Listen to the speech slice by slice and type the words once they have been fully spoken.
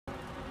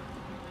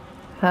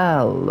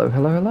Hello,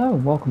 hello, hello,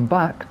 and welcome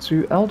back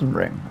to Elden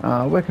Ring.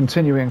 We're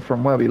continuing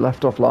from where we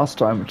left off last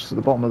time, which is at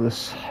the bottom of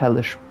this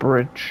hellish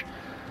bridge.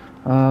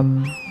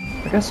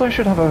 I guess I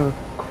should have a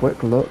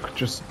quick look,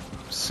 just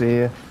see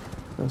if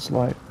there's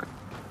like...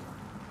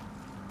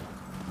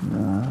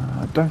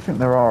 I don't think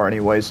there are any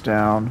ways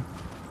down.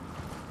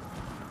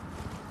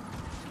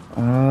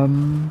 So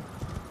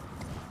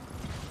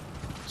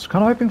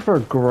kind of hoping for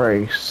a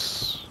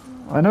grace.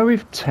 I know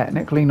we've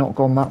technically not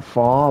gone that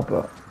far,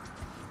 but...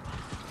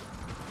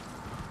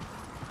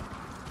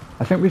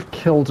 I think we've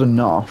killed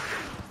enough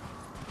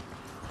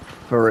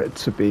for it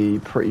to be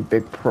pretty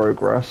big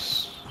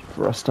progress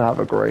for us to have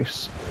a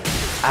grace.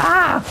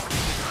 Ah!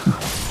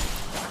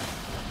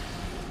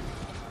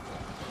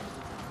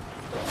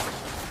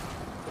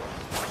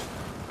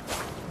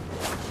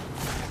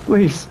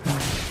 Please.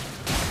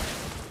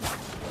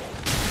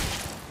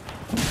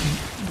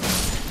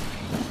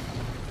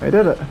 I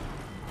did it.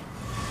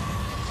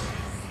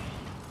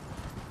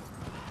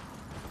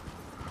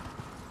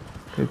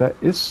 Okay, there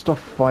is stuff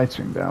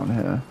fighting down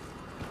here.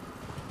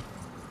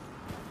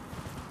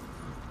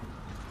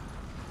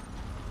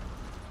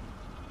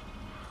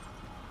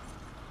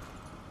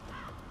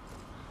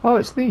 Oh,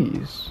 it's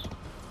these.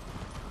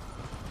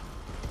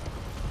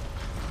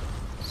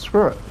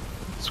 Screw it.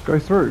 Let's go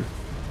through.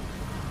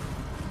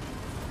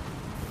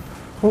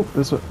 Oh,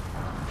 there's a...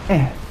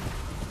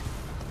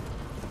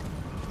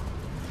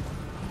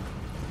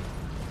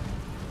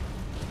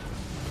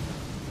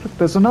 Look,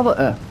 there's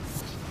another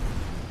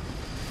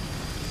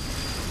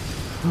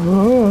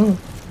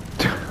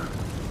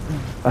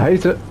I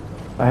hate it.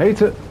 I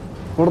hate it.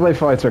 What are they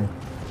fighting?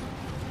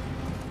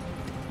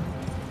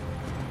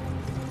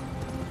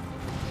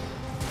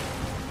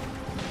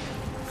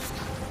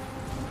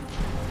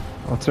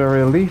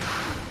 Arteria leaf.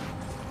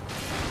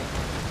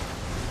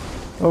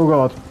 Oh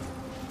god.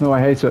 No,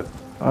 I hate it.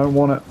 I don't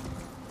want it.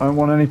 I don't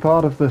want any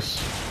part of this.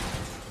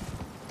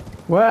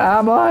 Where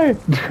am I?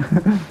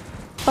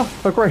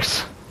 Oh, a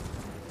grace.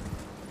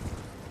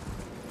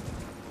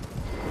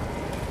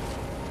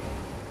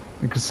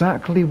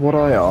 Exactly what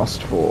I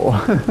asked for.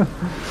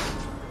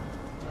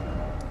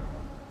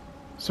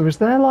 So is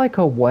there like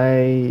a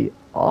way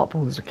up?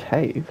 Oh, there's a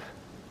cave.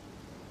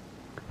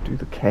 Could do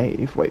the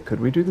cave. Wait, could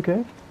we do the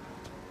cave?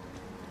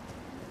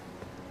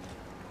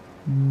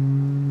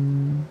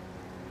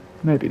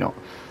 Maybe not.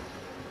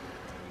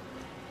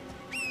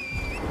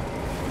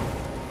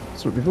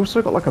 So we've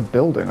also got like a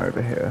building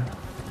over here.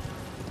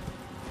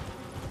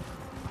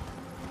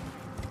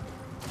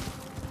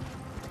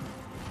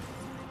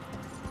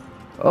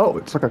 Oh,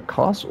 it's like a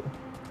castle.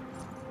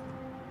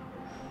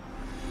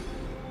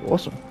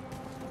 Awesome.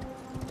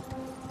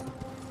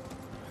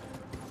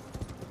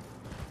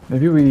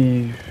 Maybe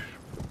we...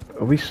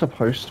 Are we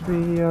supposed to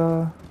be,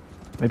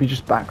 maybe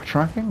just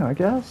backtracking, I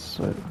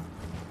guess?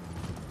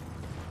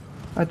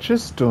 I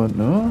just don't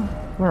know.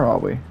 Where are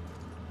we?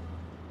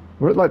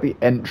 We're at, like, the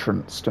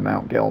entrance to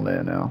Mount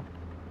Gelmir now.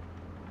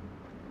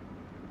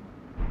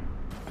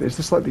 Is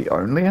this, like, the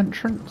only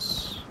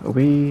entrance? Are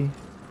we...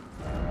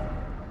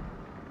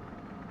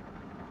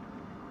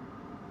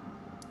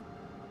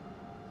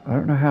 I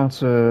don't know how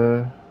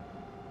to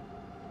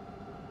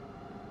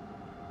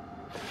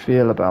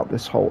feel about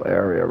this whole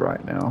area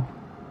right now.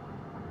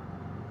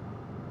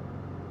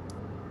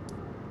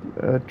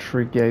 The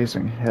Tree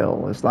Gazing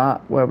Hill, is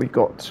that where we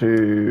got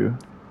to?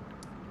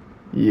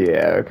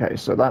 Yeah, okay,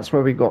 so that's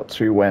where we got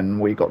to when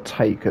we got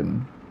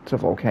taken to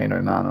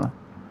Volcano Manor.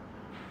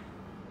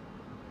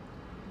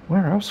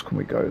 Where else can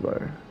we go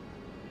though?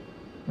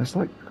 There's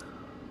like...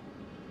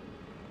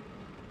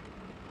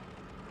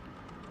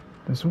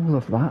 There's all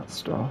of that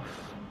stuff,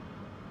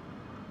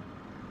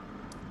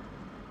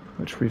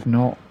 which we've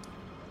not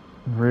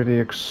really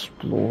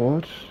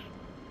explored.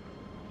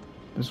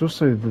 There's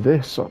also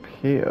this up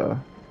here,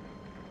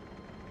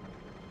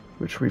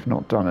 which we've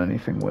not done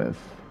anything with.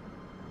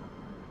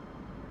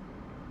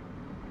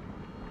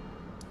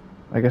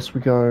 I guess we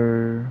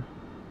go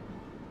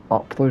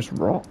up those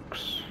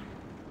rocks.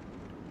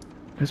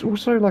 There's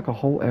also like a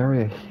whole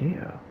area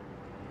here.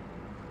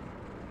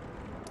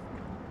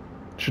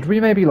 Should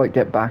we maybe, like,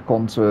 get back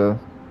onto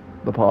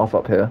the path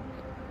up here?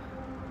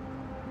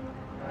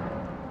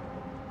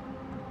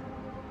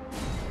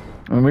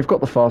 I mean, we've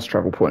got the fast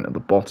travel point at the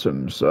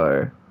bottom,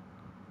 so...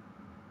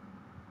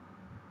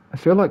 I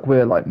feel like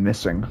we're, like,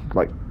 missing,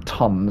 like,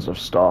 tons of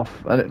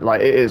stuff. And,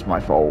 it is my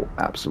fault,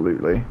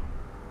 absolutely.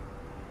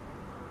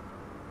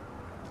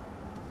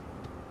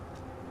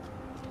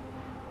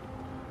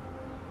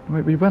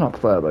 Wait, we went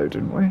up there, though,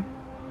 didn't we?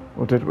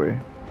 Or did we?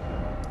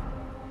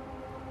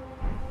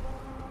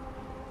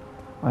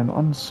 I'm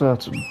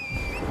uncertain.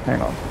 Hang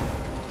on.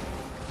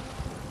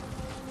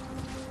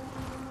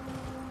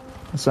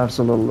 Let's have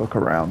a little look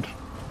around.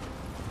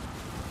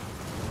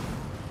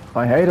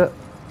 I hate it.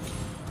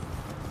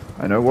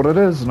 I know what it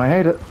is, and I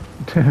hate it.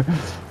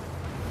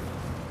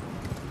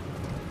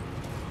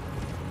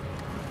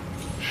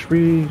 Should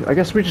we... I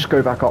guess we just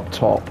go back up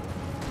top.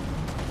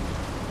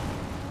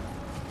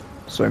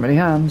 So many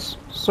hands.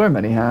 So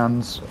many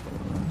hands.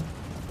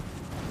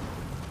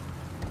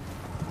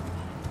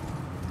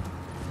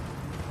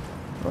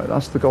 Right,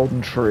 that's the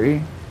golden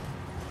tree.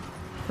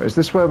 Is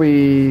this where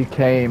we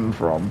came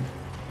from?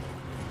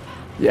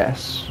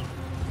 Yes.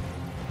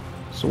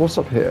 So what's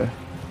up here?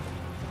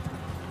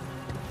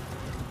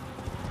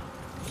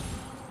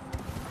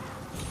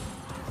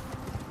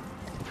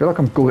 I feel like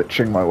I'm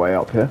glitching my way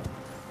up here.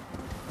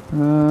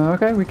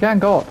 Okay, we can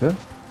go up here.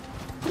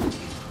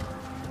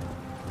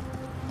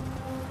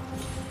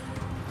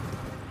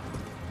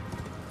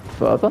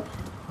 Further?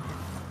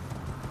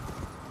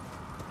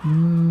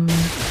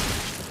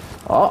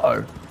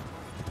 Uh-oh.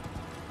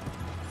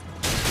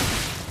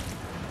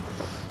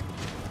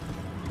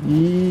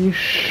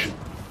 Yeesh.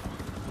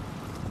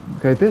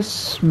 Okay,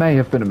 this may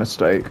have been a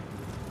mistake.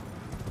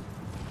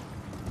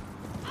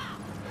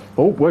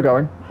 Oh, we're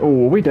going.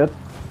 Oh, are we dead?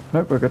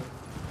 Nope, we're good.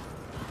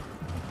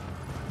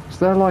 Is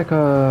there like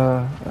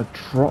a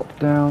drop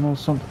down or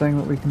something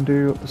that we can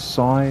do at the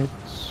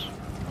sides?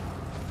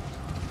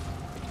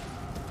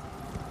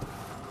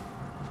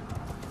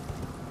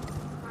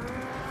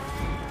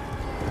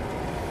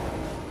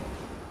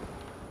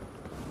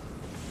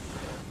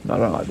 No, I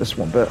don't like this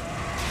one bit.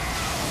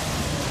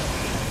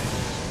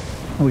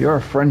 Oh, you're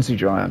a frenzy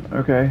giant.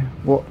 Okay.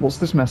 What's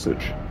this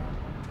message?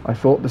 I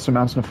thought this a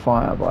mountain of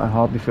fire, but I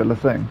hardly feel a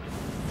thing.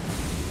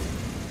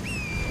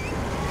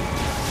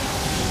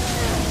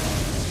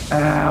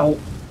 Ow!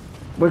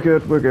 We're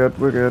good, we're good,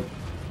 we're good.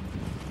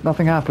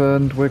 Nothing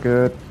happened, we're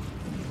good.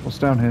 What's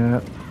down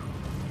here?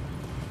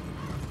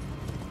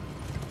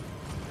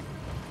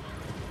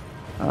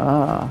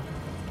 Ah.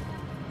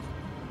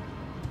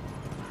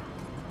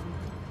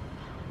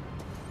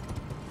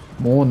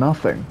 More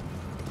nothing.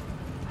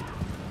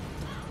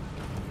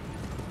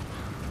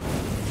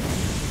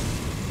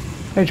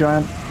 Hey,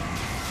 giant.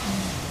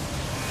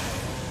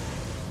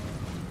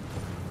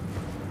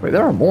 Wait,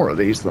 there are more of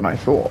these than I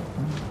thought.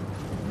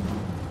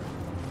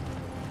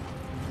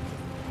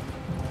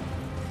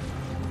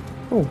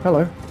 Oh,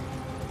 hello.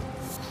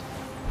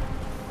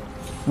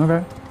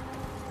 Okay.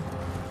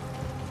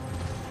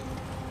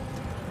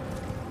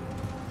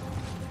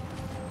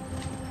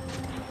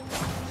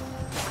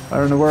 I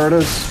don't know where it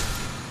is.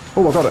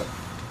 Oh, I got it.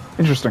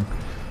 Interesting.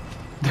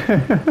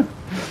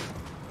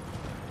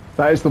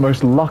 That is the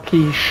most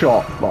lucky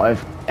shot that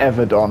I've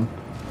ever done.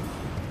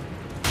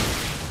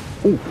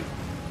 Oh.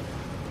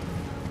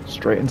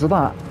 Straight into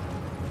that.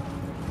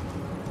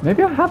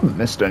 Maybe I haven't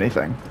missed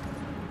anything.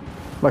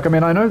 Like, I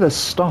mean, I know there's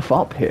stuff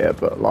up here,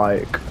 but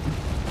like...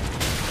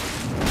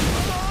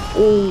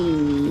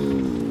 Oh,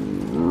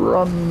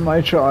 run,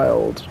 my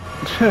child.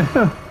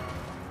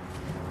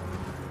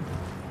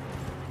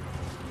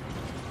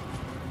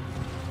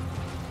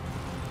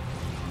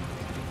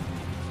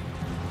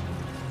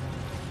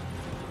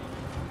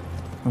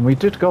 And we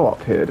did go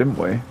up here, didn't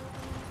we?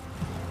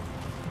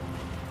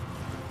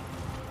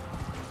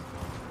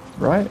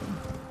 Right?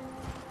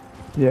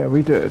 Yeah,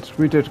 we did.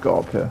 We did go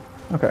up here.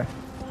 Okay.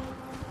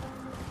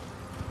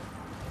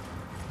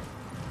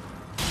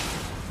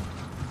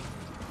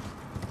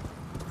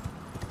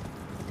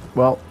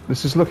 Well,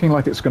 this is looking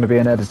like it's going to be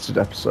an edited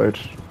episode,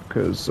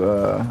 because I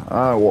don't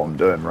know what I'm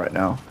doing right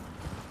now.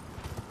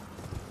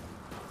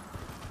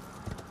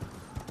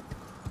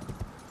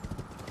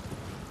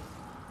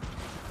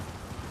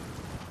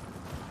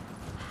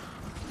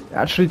 It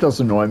actually does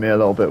annoy me a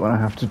little bit when I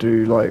have to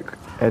do, like,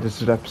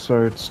 edited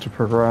episodes to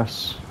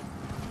progress.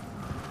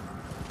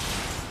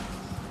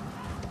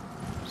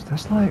 So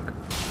there's, like,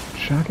 a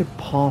jagged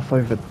path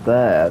over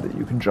there that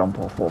you can jump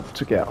off of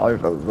to get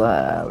over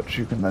there, which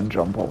you can then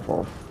jump off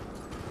of.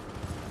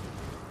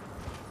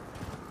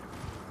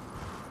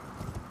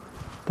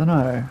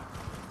 Dunno.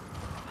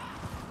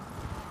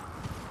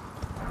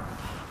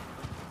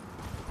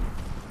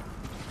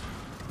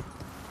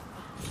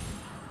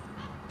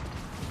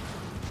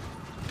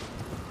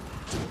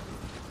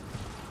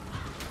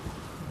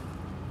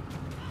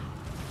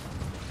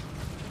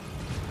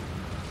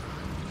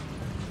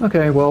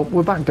 Okay, well,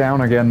 we're back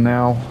down again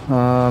now.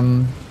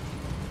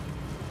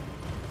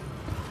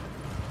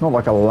 Not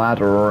like a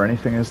ladder or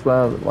anything, is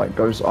there? That like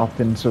goes up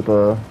into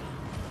the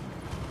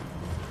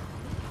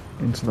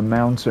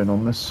mountain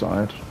on this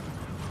side.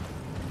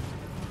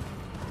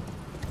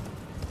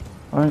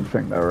 I don't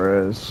think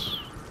there is.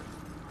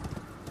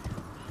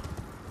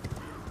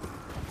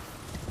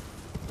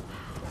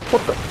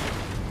 What the?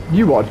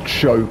 You are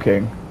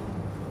joking.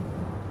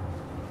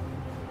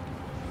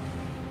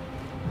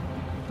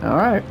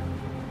 Alright.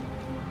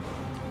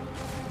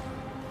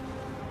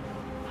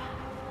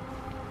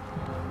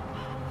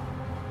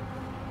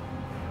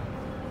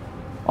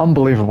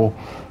 Unbelievable.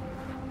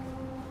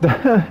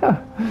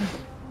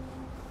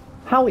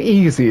 How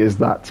easy is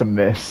that to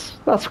miss?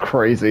 That's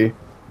crazy.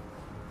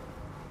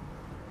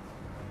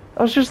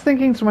 I was just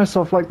thinking to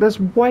myself, like, there's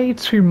way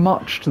too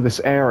much to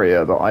this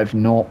area that I've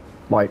not,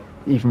 like,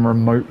 even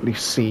remotely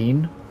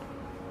seen.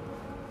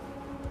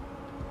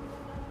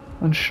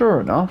 And sure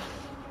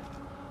enough...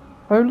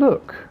 Oh,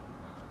 look.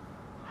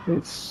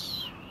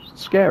 It's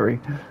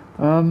scary.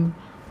 Do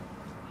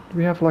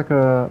we have, like,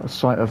 a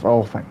sight of...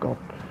 Oh, thank God.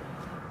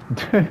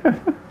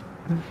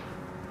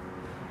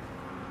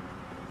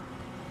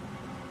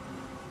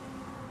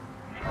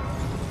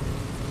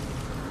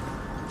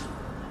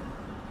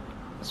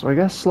 So I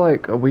guess,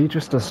 like, are we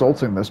just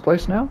assaulting this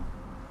place now?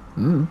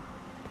 Hmm.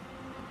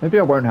 Maybe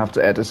I won't have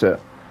to edit it.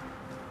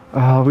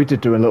 We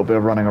did do a little bit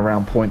of running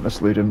around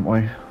pointlessly, didn't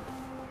we?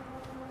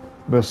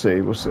 We'll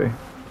see, we'll see.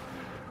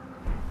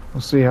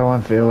 We'll see how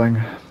I'm feeling.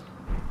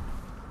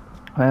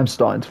 I am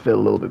starting to feel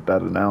a little bit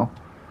better now.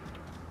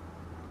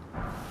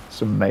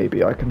 So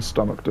maybe I can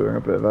stomach doing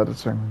a bit of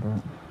editing,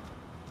 but...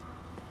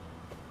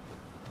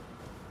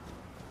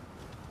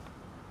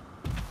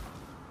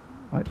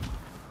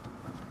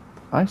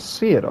 I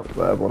see it up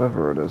there,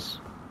 whatever it is.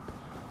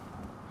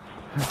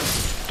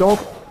 Dog!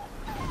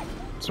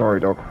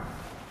 Sorry, dog.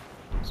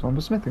 So I'm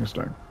a smithing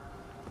stone.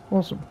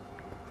 Awesome.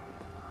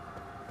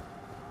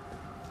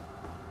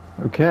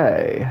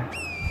 Okay.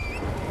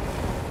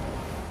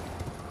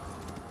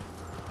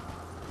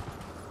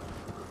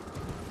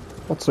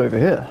 What's over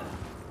here?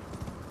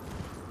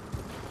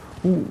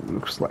 Ooh,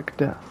 looks like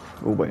death.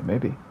 Oh wait,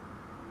 maybe.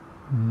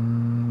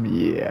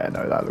 Yeah,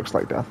 no, that looks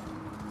like death.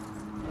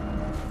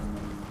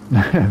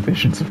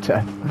 Visions of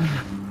death.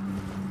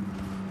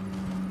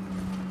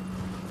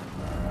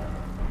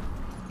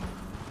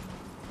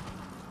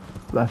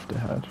 Left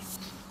ahead.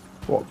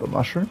 What, the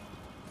mushroom?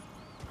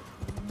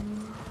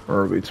 Or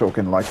are we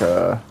talking like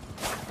a...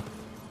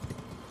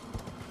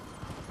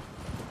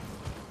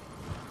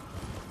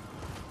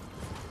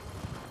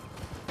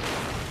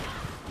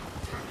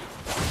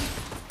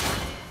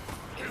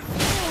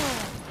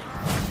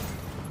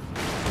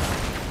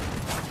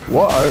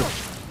 Whoa!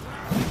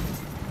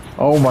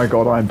 Oh my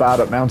god, I'm bad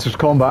at mounted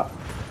combat.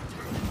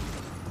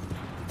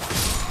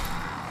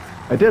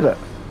 I did it.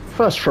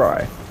 First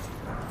try.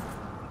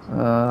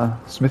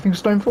 Smithing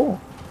stone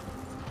 4.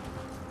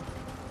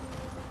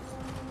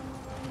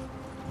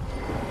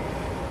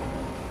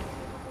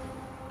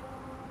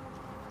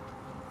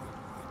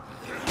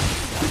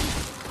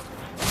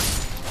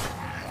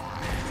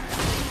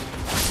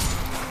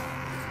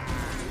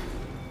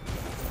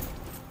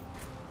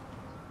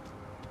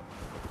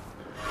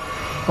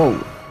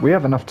 Oh, we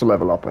have enough to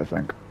level up, I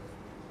think.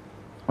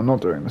 I'm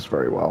not doing this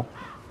very well.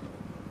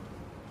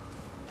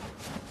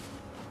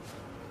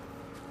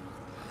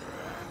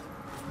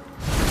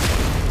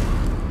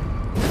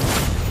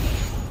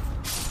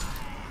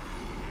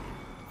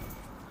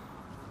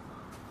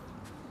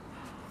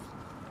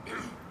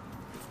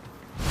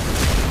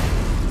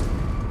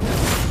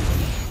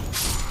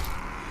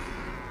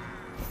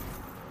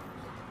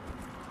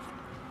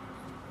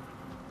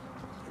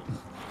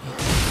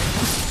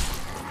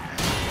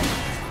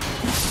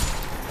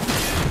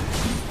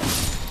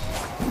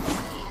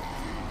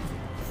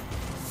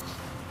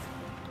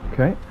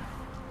 Okay.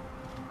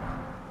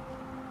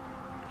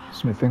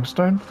 Smithing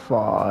stone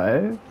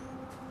 5.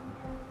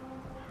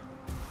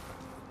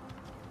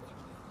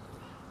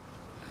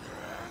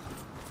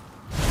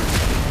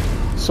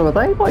 So are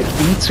they like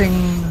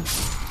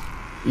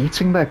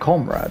eating their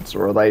comrades,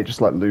 or are they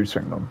just like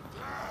looting them?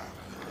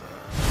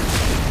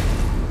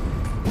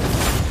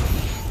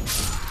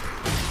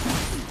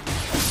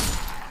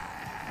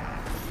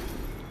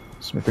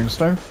 Smithing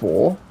stone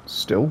 4,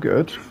 still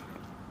good.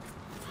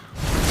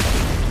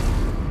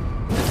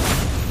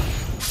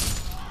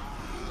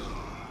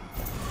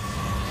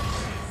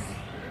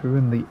 Who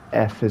in the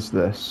F is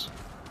this?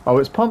 Oh,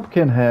 it's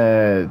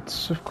Pumpkinhead.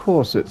 Of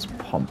course it's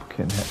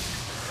Pumpkinhead.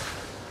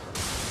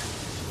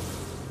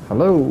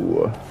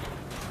 Hello.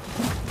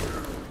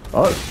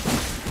 Oh.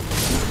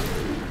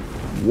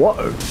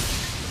 Whoa.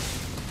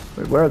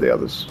 Wait, where are the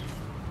others?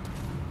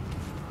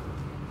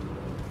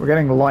 We're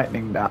getting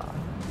lightning now.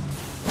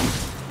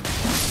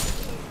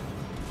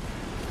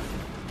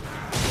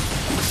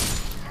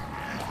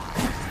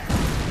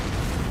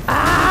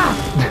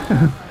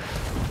 Ah!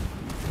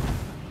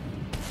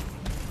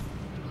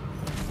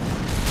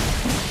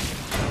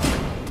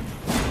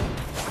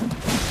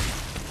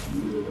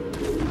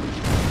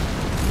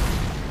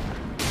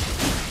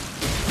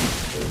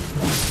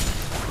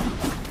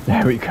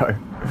 There we go.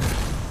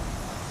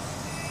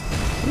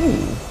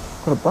 Ooh,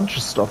 got a bunch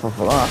of stuff off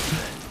of that.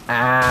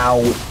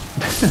 Ow!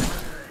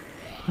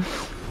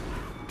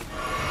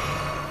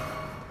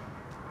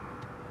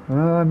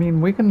 I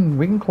mean, we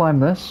can climb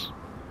this.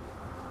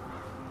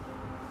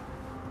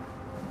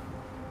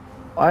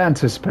 I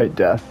anticipate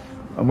death,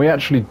 and we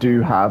actually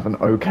do have an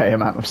okay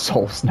amount of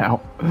souls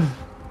now.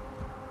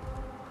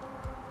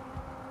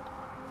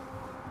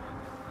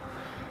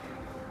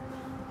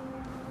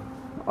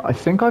 I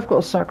think I've got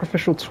a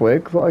sacrificial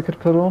twig that I could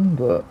put on,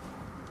 but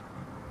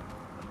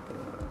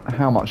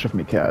how much of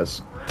me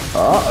cares?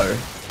 Uh-oh.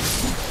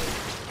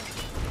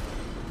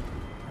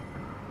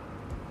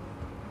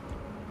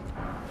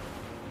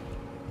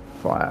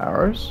 Fire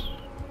arrows.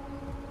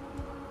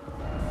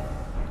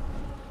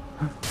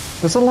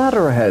 There's a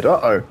ladder ahead.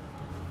 Uh-oh.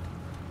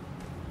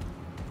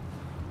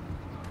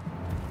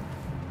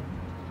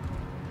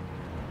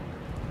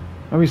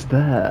 Oh, he's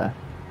there.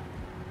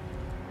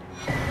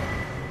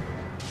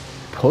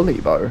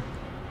 Pulley bow.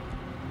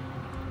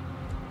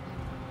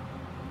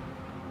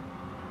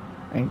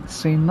 Ain't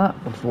seen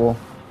that before.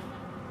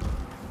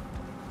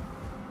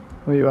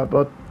 Where you at,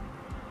 bud?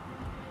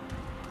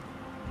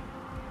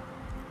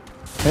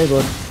 Hey,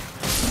 bud.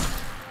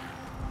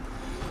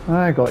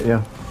 I got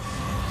you.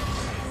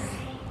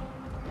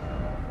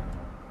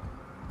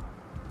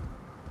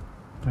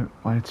 No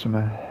item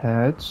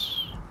ahead.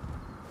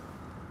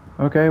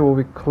 Okay, well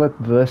we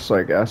clipped this,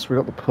 I guess. We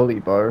got the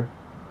pulley bow.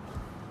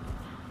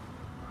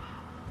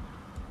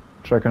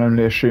 Which I can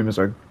only assume is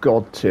a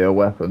god tier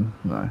weapon.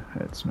 No,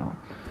 it's not.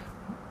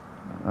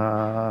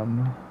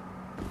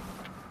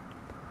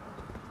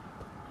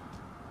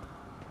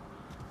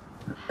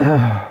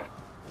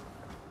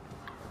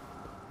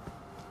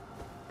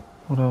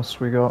 What else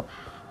we got?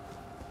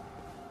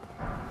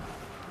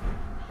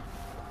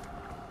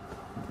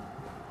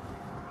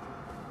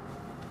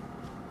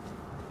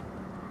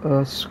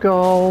 A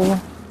skull.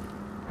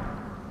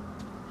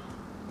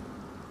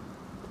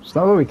 Is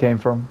that where we came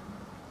from?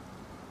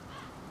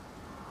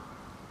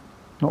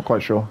 Not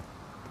quite sure.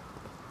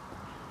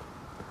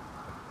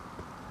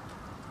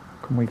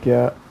 Can we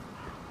get...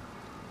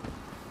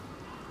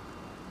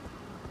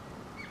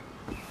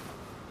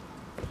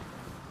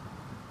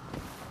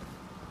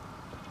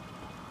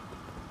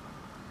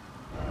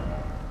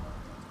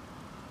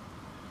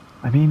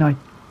 I mean,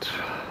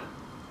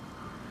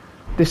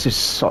 this is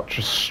such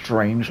a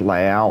strange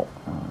layout.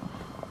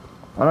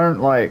 I don't,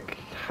 like,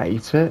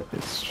 hate it.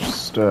 It's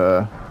just,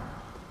 I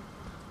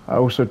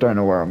also don't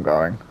know where I'm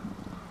going.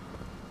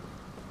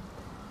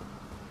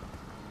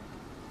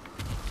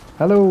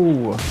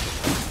 Hello!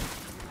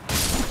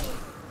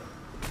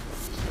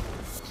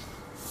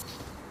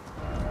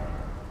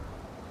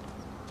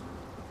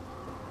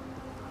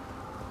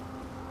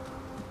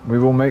 We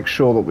will make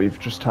sure that we've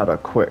just had a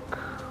quick...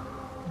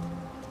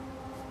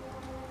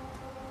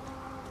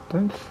 I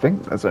don't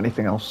think there's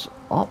anything else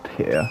up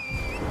here.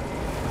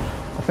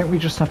 I think we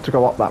just have to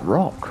go up that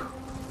rock.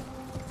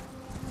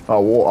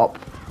 Oh, or up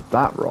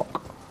that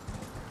rock.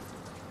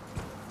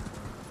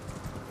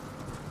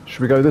 Should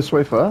we go this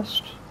way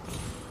first?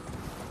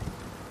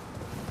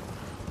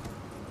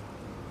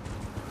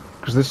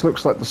 Because this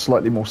looks like the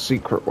slightly more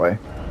secret way.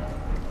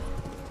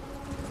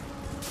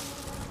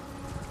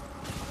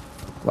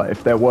 Like,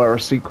 if there were a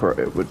secret,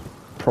 it would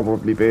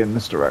probably be in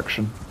this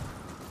direction.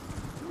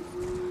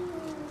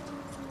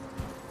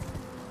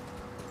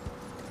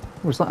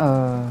 Was that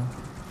a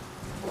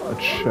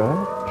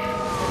church?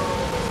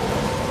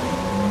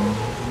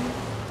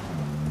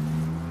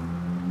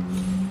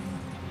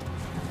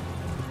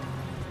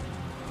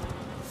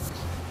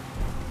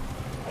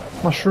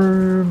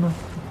 Mushroom.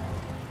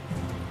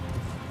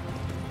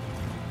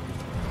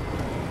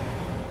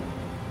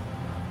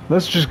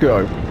 Let's just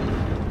go.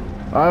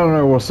 I don't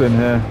know what's in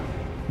here.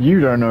 You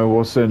don't know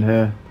what's in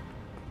here.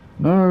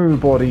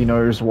 Nobody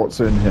knows what's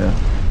in here.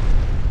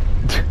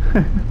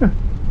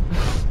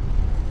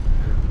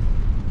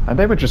 And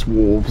they were just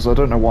wolves. I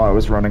don't know why I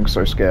was running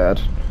so scared.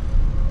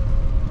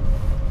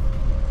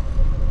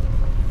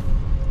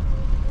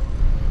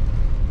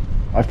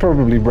 I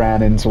probably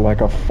ran into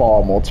like a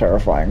far more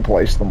terrifying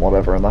place than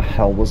whatever in the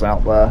hell was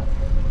out there.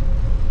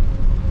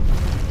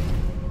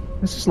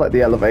 This is like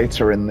the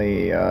elevator in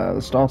the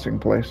starting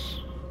place.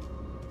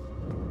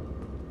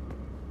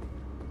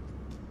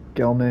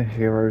 Gelmir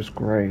Hero's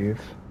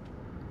Grave.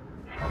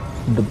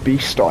 The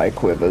Beast Eye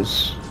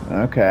Quivers.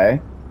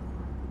 Okay.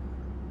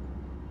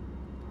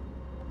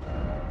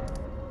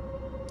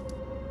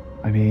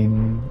 I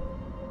mean,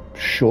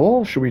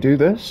 sure, should we do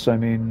this? I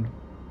mean,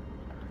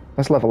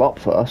 let's level up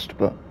first,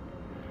 but...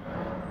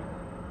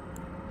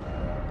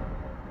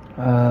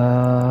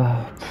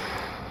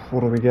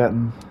 what are we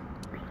getting?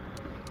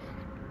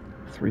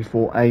 3,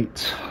 4,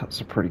 8.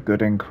 That's a pretty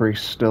good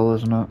increase still,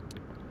 isn't it?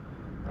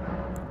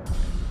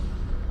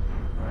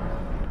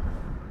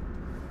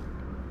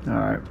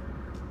 Alright.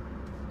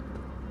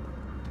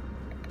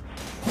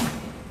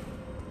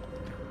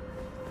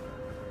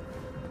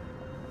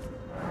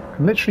 I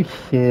can literally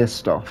hear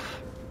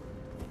stuff.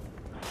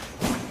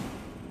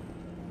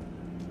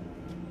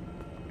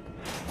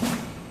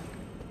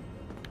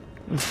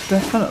 There's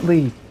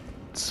definitely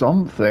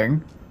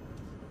something.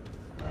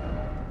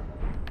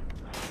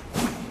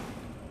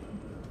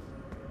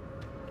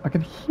 I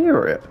can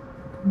hear it.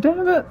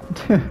 Damn it.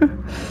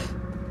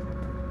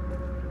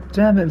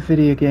 Damn it,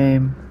 video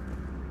game.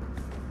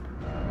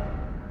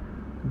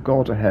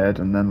 God ahead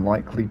and then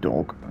likely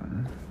dog.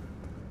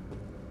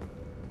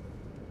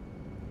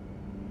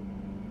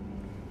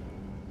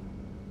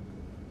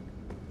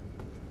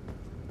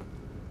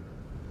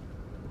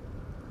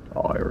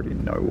 Oh, I already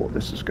know what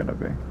this is going to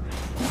be.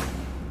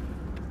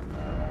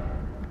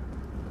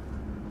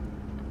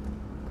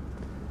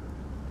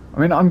 I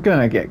mean, I'm going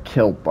to get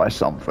killed by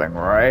something,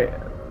 right?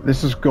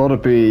 This has got to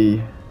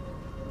be...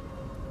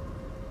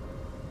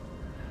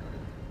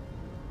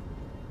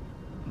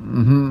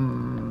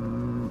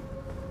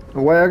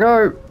 Away I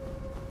go!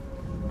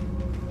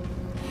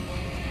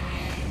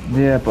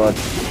 Yeah, bud.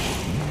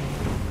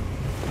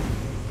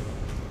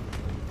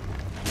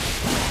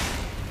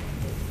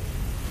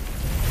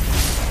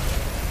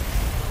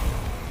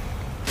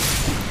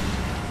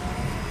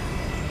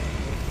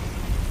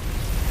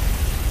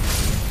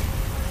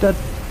 Dead.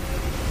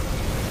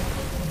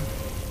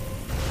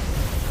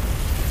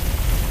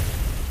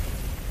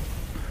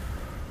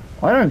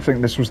 I don't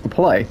think this was the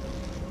play.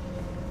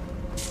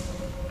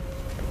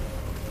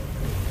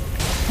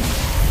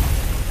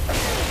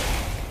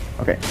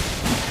 Okay.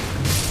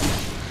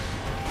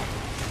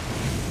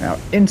 Now,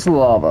 into the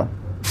lava.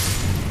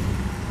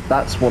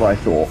 That's what I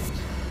thought.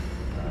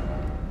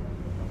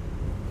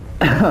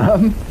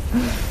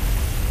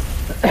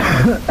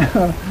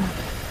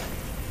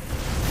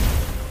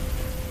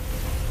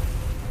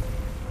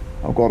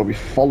 Oh god, I'll be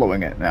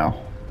following it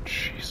now.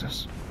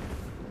 Jesus.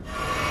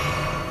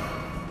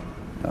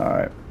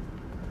 Alright.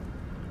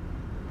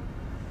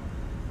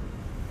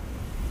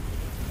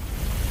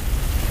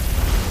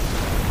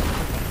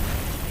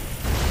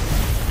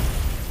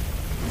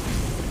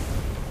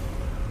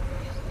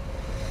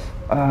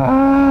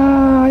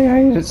 I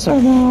hate it so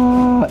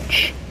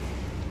much.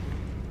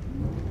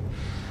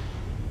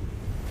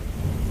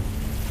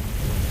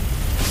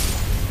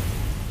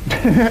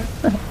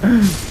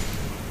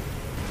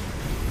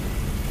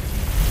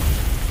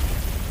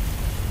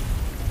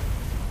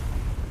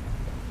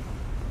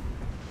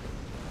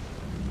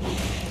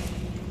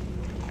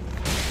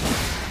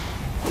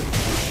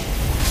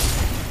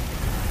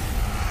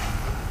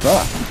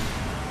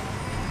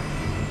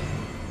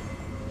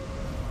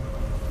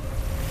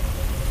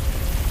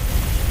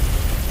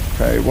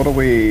 Okay, what are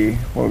we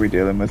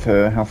dealing with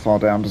here? How far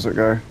down does it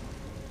go?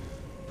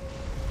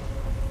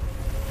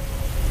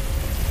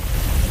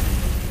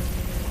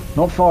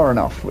 Not far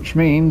enough, which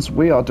means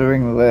we are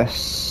doing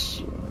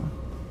this.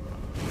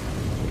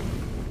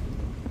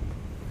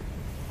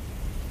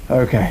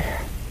 Okay.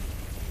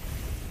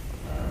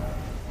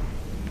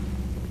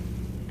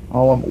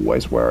 Oh, I'm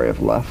always wary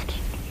of left.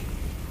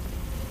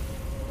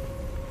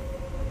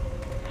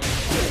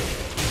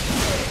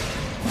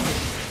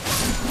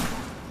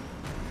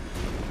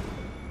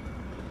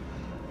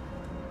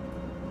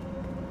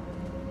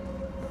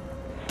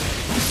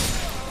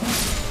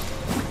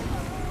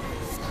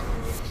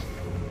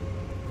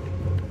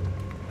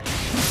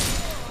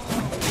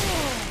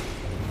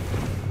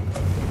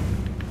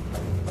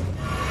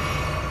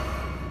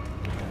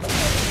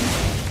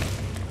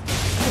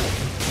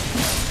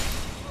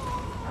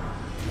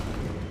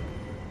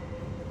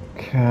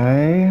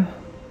 Okay.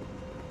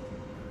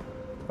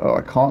 Oh,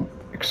 I can't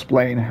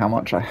explain how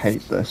much I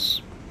hate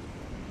this.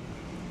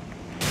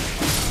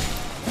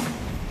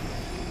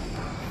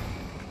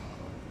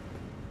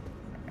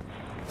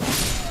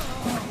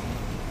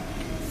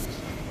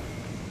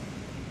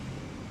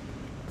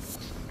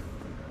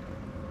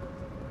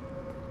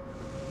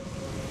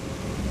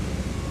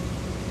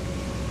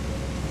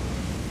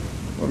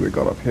 What do we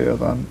got up here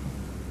then?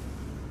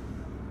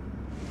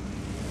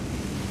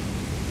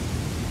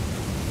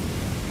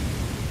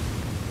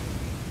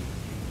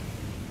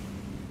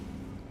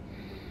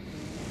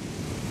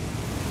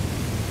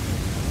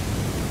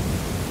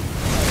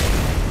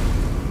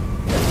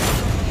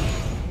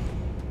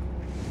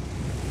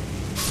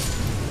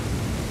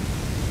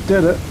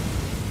 Did it.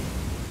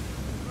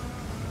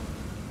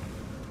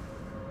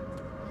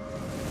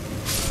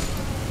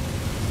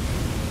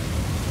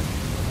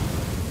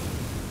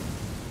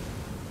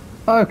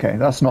 Okay,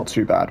 that's not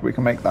too bad. We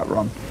can make that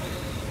run.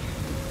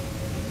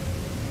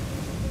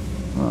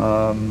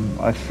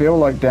 I feel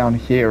like down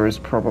here is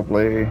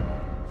probably...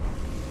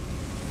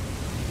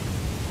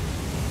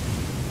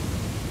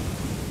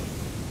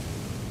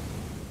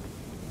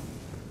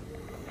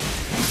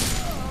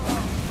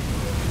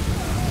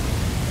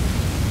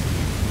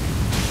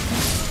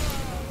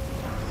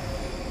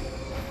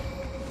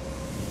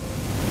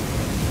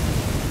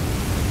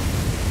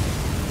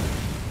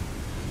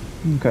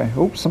 Okay,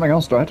 oh, something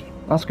else died.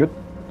 That's good.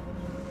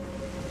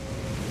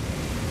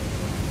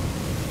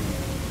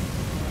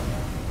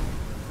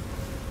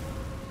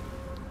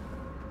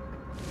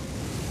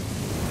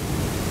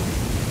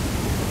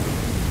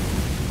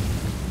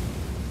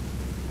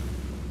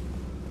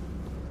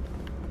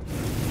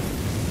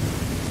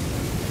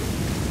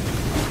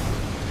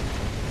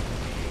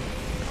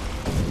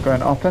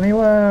 Going up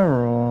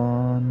anywhere,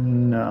 or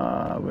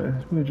nah?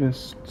 We're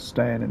just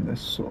staying in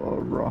this sort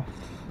of rough.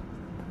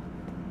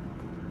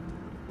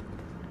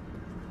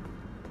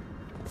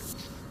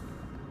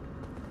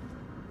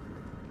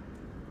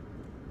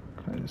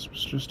 Okay, this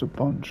was just a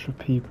bunch of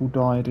people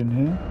died in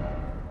here.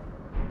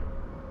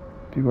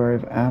 Be wary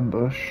of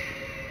ambush.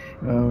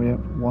 Oh yep,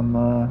 one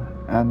there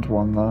and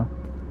one there.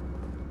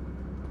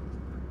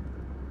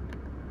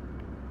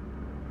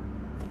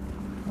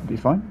 That'll be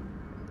fine.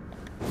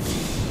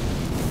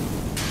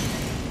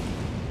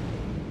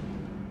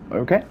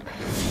 Okay.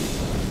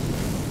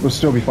 We'll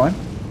still be fine.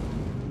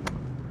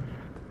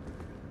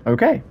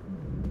 Okay.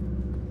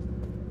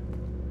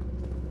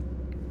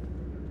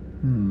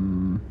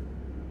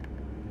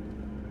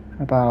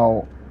 How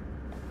about...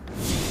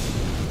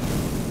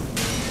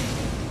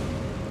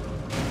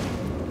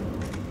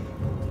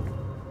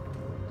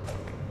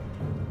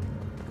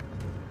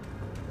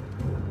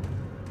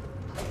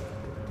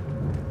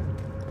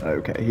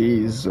 Okay,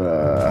 he's,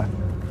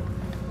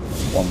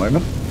 one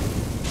moment.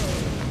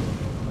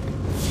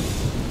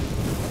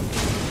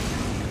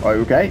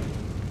 Okay.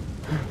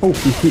 Oh,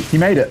 he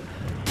made it.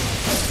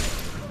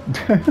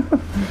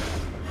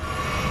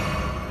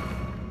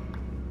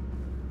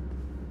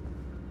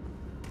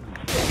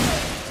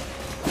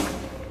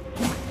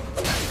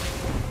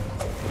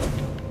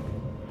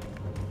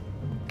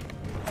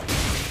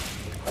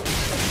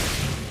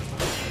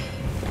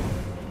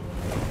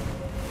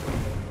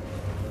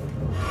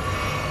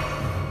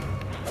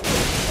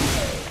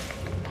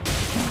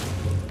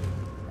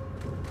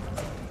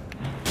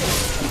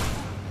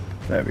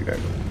 There we go.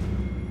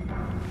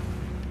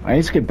 I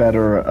need to get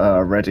better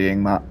at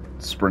readying that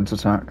sprint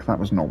attack. That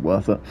was not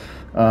worth it.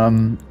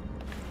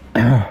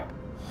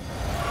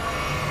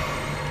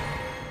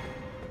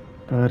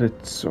 But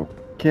it's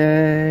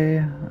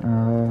okay.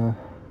 Oh,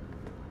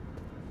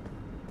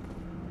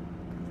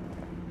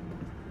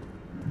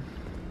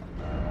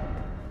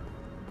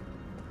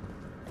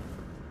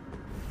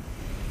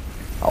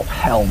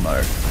 hell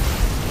no.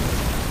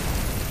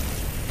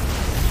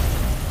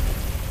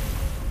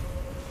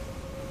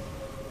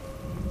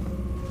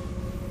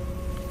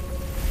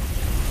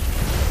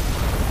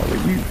 Are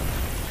you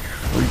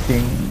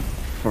freaking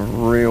for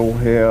real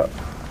here?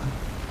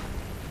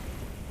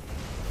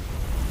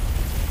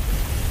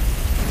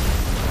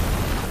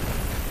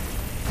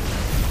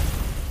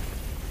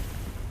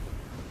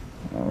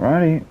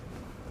 Alrighty.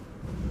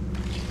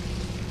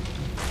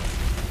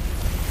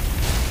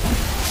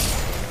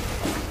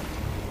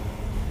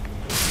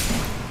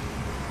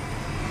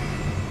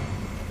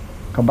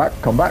 Come back,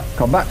 come back,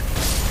 come back.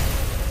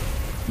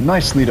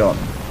 Nicely done.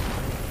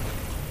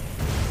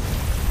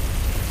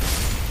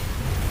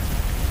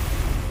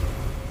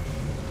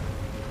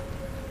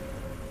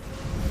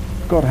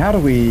 God, how do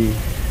we...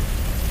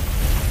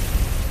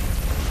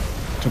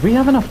 Do we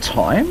have enough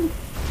time?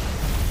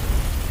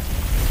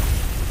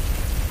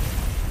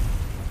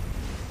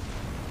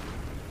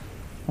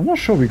 I'm not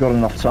sure we got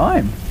enough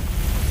time.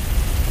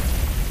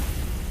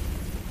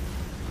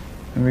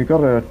 And we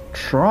gotta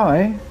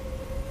try.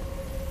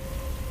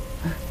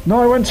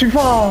 No, I went too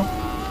far!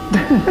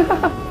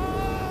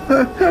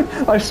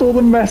 I saw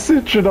the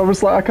message and I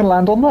was like, I can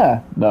land on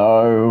there.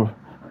 No.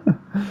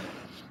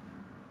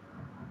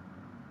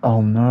 Oh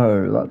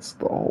no, that's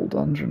the whole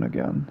dungeon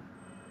again.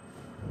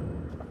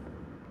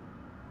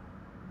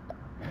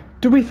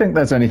 Do we think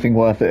there's anything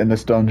worth it in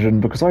this dungeon?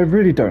 Because I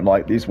really don't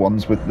like these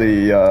ones with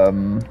the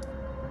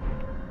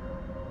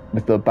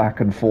back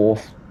and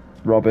forth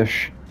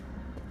rubbish.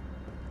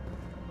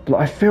 But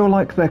I feel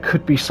like there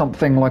could be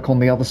something like on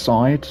the other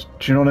side.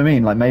 Do you know what I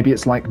mean? Like maybe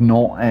it's like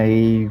not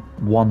a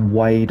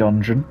one-way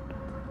dungeon.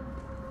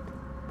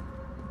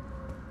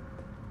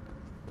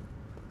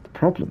 The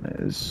problem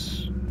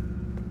is...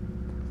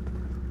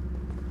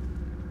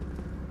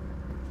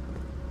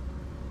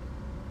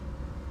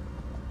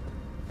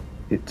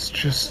 It's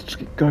just,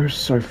 it goes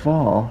so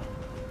far.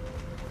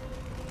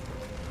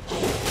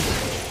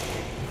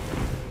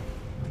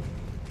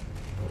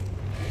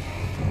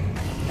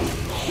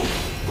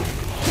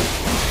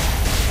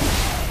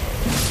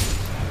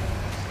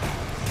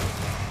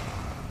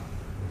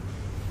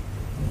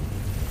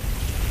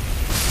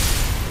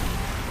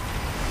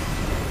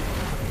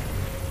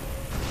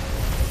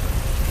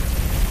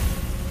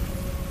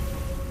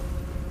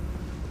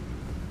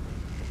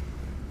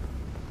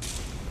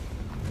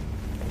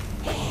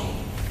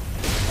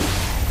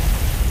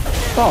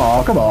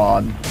 Oh, come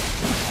on.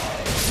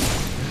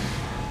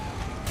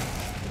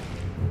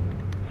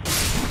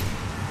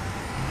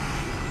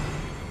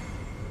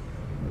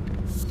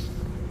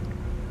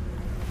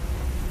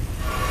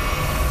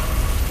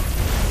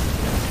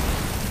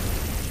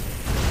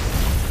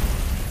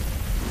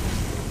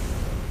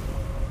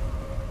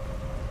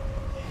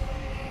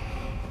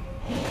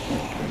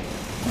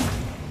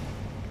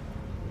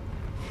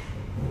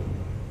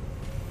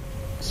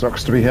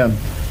 Sucks to be him.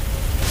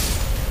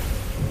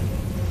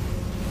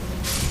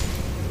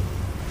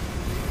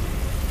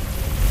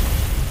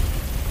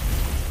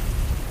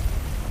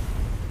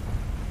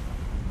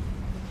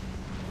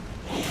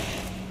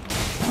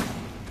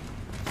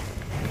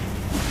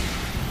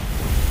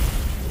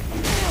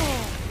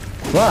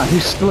 Wow,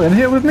 he's still in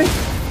here with me?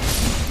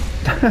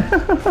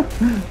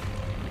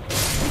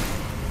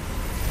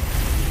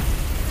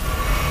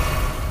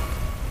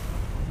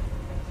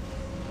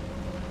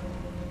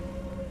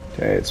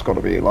 Okay, it's got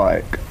to be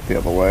like the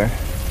other way.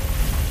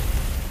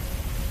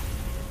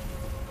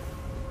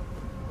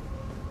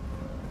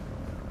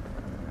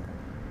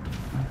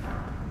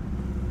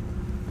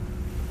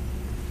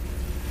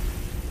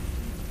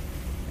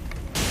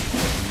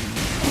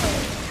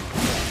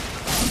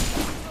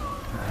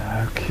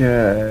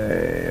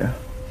 Okay.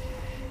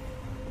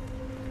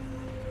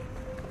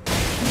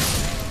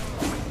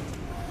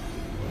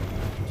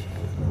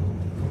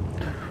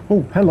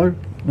 Oh, hello.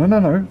 No, no,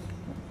 no.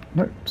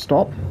 No,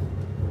 stop.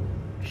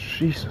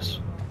 Jesus.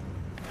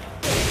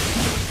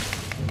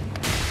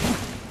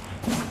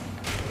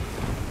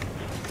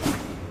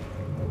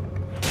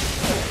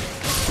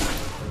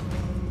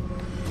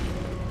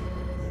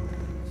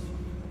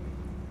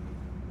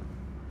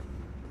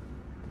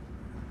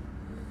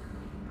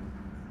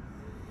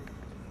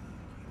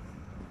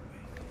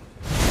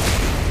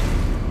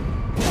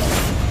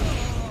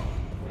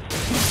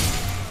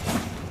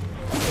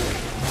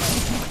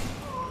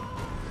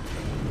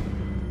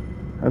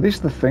 At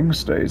least the thing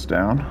stays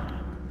down.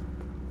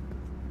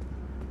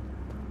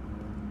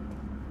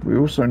 We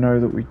also know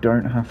that we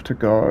don't have to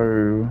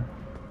go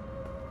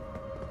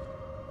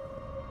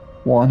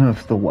one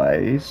of the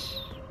ways.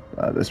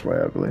 This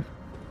way, I believe.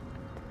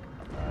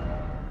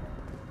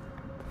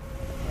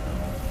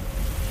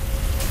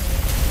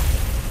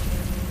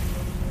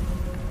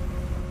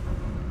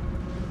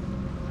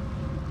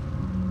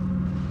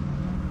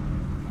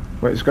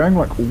 Wait, it's going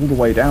like all the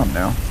way down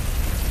now.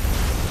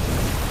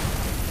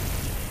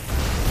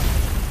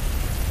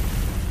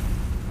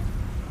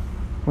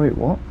 Wait,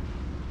 what?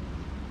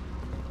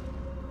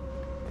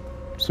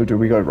 So do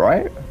we go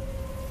right?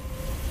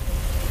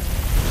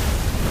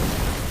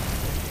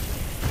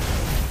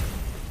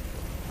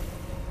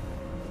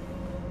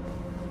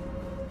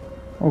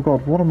 Oh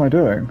god, what am I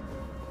doing?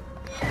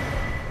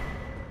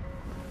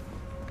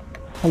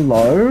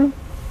 Hello?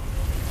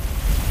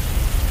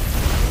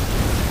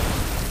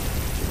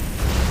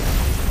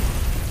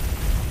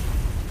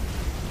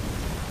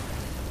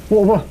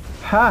 What?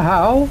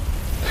 How?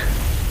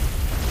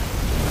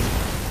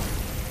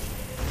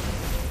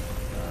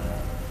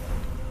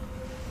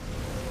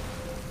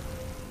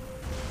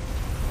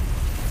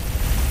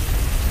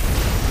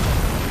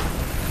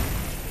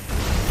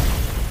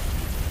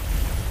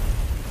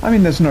 I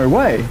mean, there's no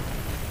way.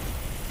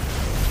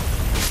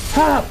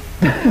 Ha!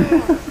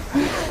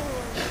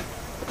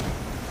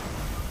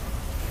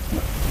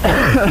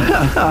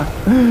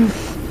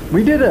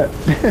 We did it!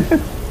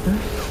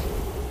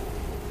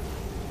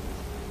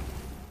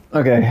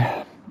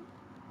 Okay.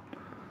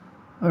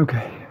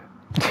 Okay.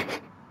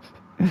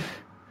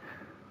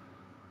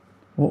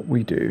 What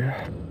we do.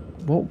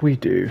 What we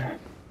do.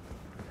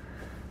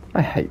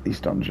 I hate these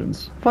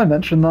dungeons. Have I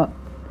mentioned that?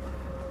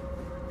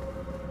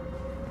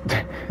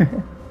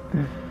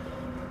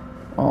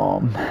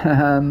 Oh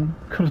man,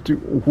 gotta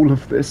do all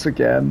of this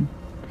again.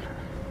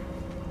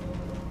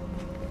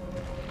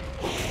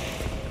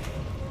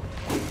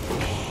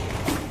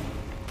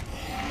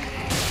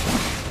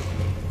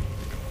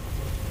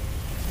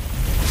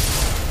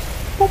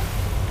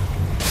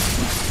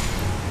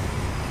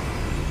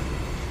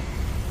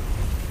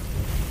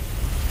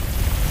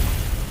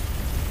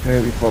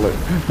 Okay, we follow.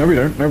 No, we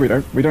don't. No, we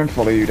don't. We don't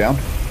follow you down.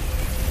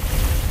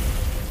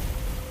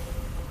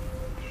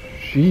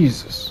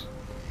 Jesus.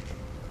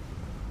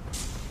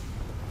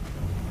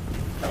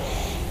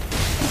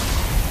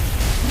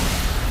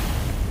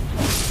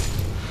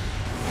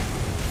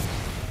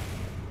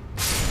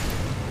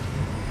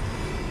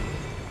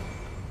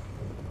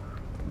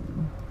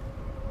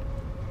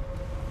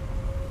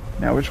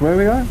 Now which way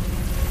we go?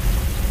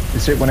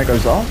 Is it when it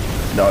goes up?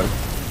 No.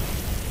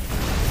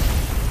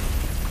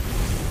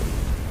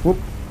 Whoop.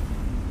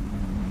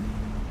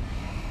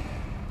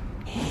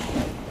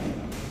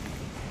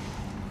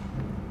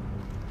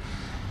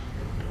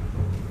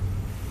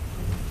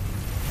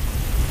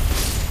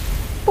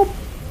 Boop.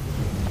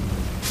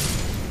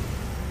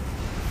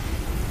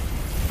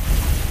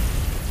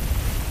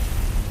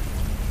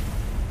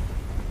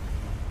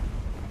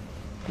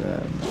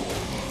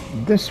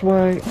 Then this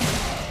way.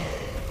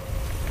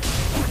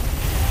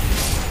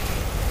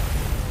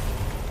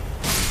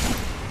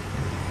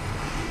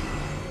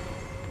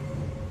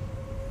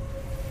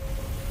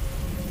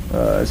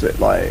 Is it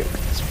like,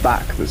 it's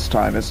back this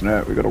time, isn't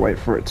it? We gotta wait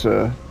for it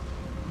to,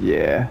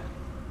 yeah.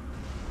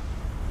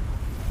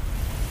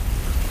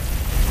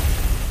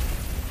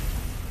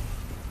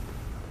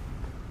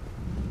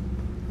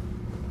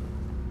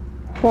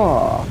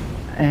 Whoa.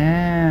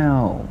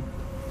 Ow.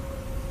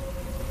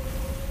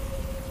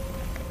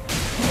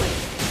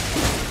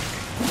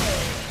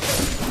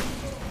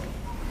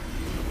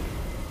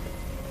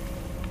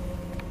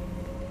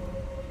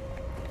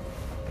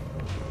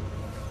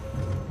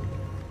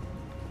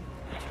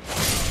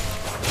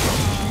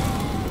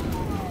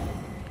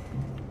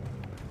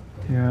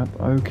 Yep,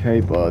 okay,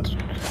 bud.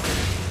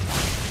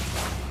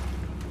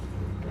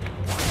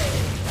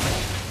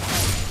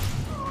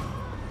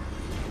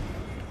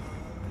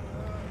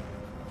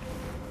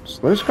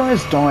 So those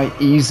guys die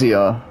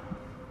easier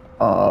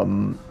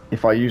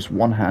if I use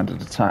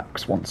one-handed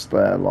attacks once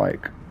they're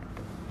like...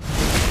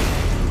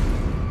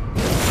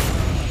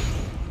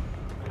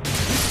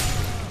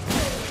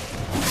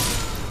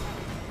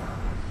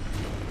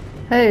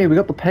 Hey, we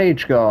got the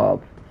page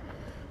garb.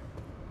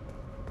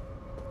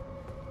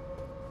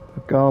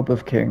 Garb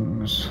of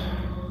Kings.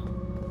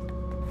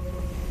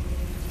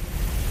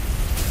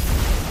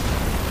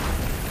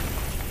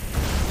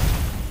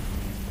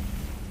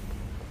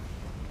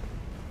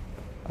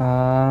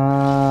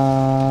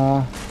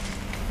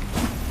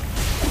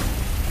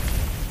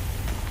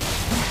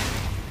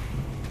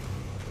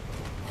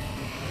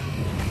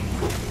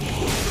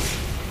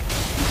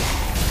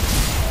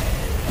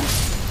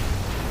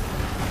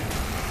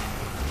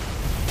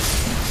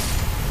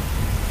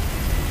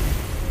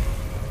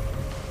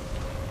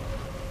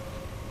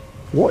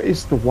 What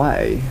is the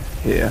way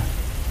here?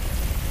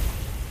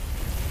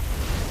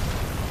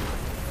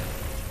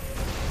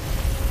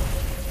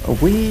 Are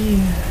we...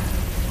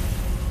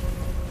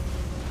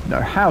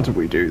 No, how do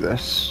we do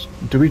this?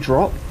 Do we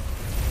drop?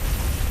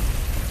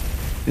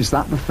 Is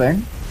that the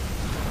thing?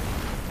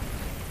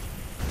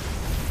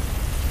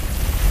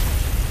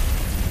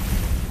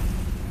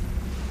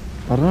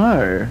 I don't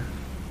know.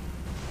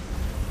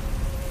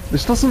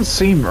 This doesn't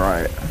seem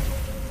right.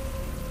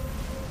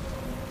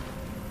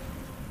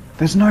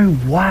 There's no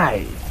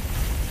way.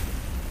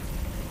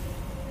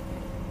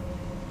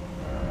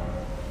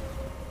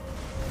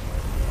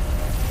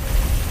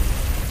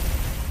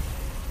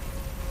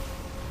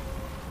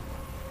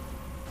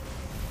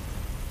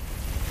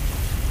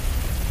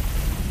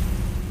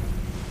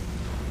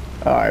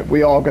 Alright,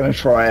 we are going to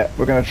try it.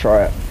 We're going to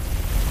try it.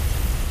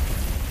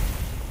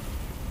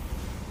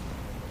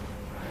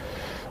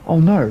 Oh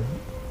no.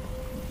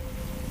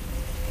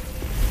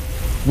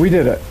 We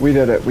did it. We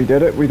did it. We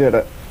did it. We did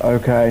it.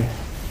 Okay.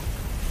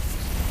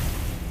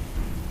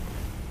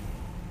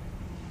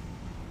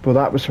 But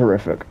that was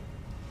horrific.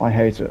 I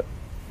hate it.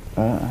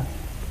 Nothing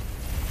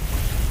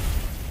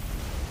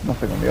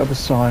on the other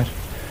side.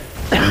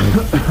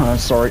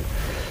 Sorry.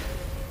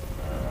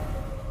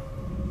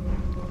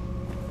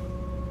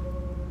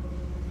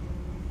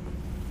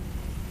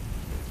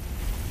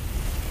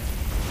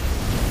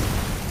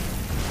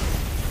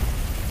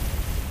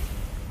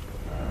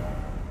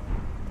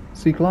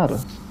 Seek ladder.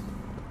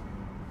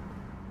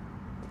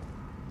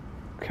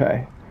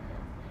 Okay.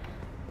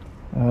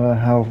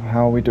 How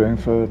are we doing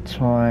for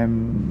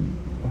time?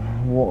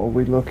 What are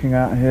we looking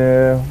at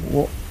here?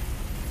 What?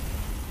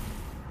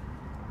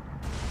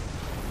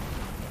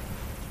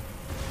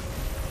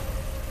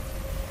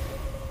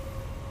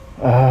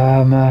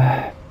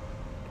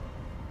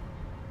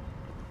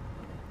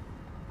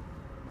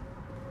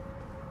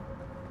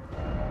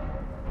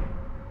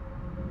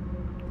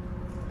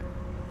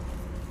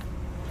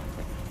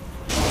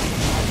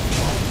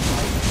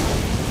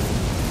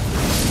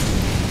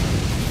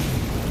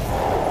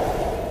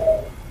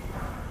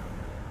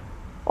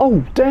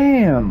 Oh,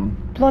 damn!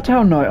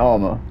 Bloodhound Knight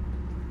armor.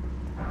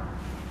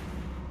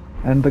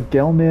 And the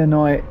Gelmir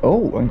Knight...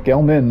 Oh, and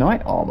Gelmir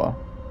Knight armor.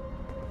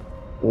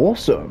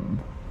 Awesome.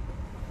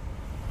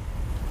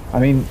 I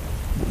mean,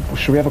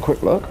 should we have a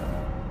quick look?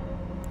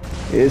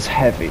 It is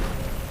heavy.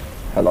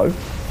 Hello?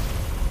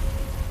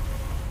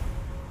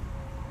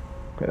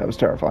 Okay, that was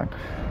terrifying.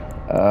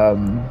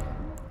 I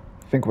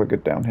think we're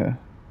good down here.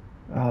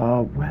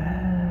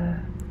 Where...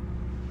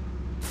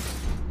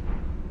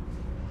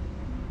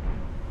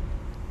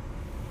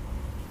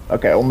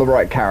 Okay, on the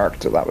right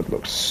character, that would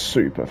look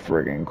super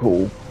friggin'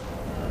 cool.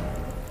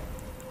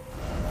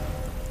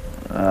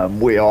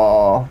 We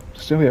are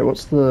still here.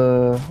 What's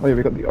the... Oh yeah,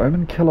 we got the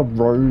Omen Killer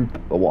robe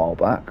a while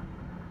back.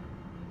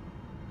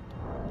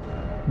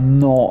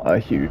 Not a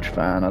huge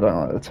fan. I don't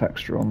like the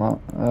texture on that.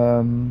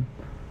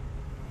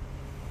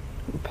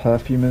 The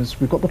perfumers.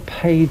 We've got the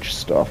page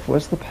stuff.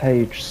 Where's the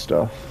page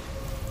stuff?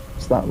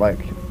 Is that like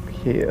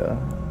here?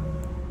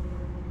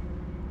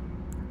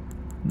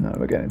 No,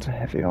 we're getting into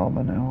heavy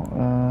armor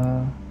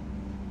now.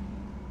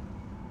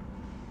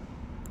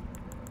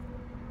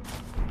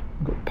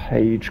 We've got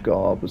page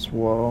garb as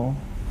well.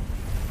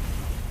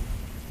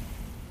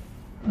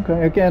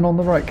 Okay, again on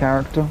the right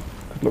character.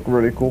 Could look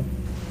really cool.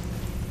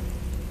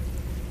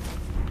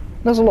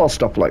 There's a lot of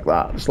stuff like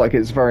that. It's like,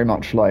 it's very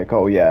much like,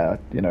 oh yeah,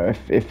 you know,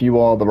 if you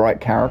are the right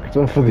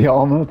character for the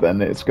armor,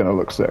 then it's gonna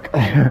look sick.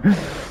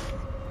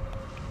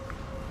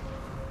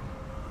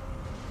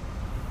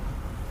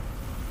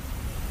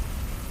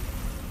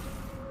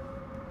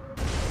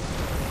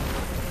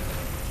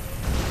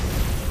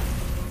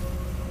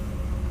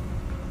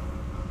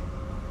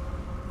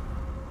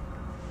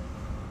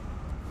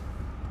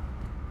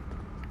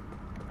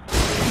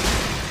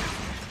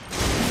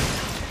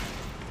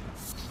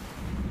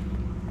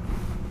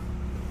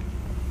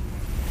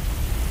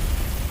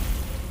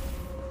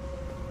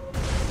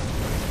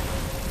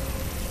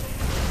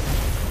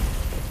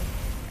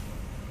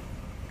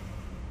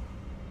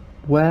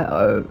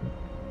 Where?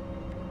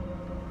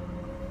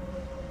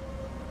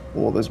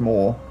 Oh, there's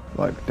more,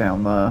 like,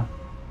 down there.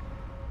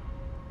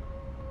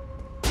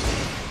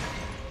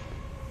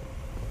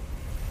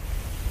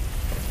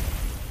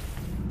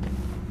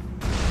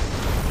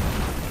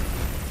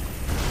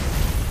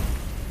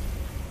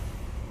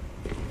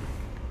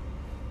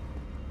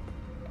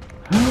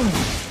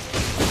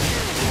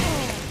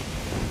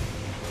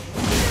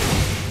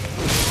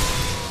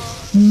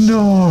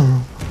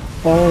 No!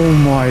 Oh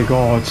my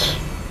god.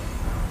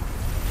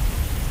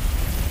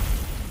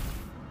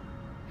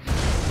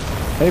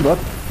 Hey, bud.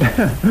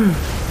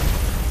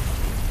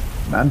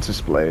 Mantis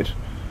Blade.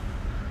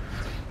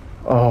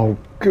 Oh,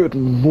 good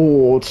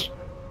lord.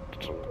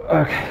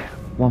 Okay,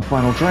 one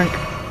final drink.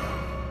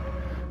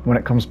 When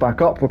it comes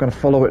back up, we're going to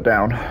follow it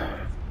down.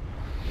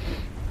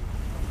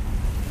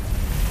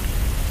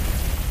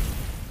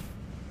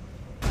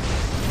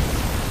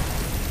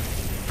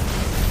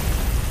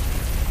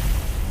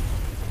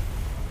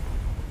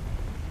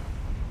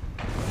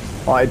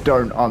 I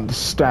don't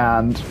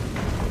understand.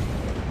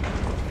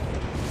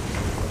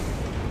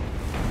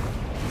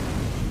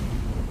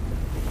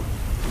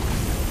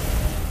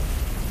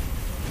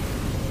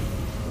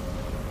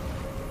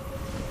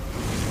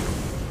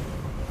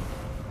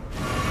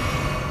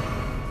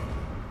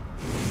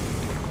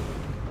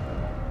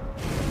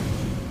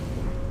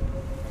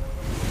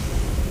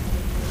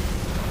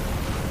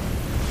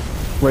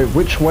 Wait,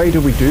 which way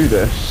do we do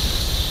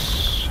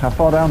this? How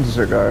far down does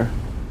it go?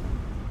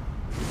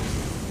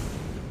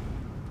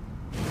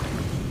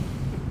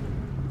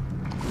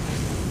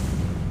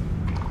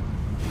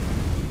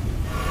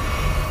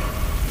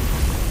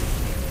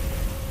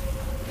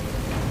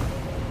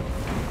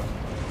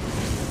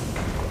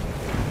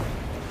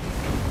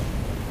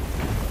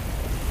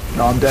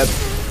 No, I'm dead.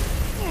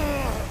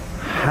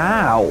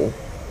 How?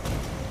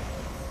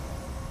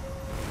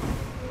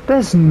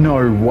 There's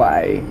no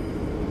way.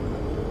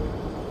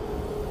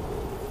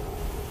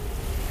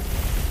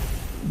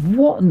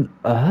 What on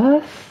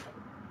earth?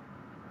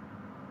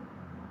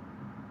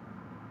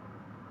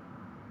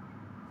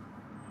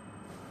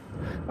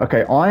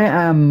 Okay, I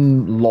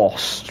am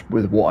lost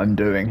with what I'm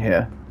doing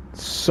here.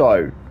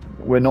 So,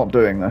 we're not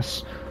doing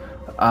this.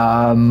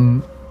 I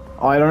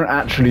don't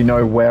actually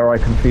know where I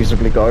can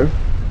feasibly go.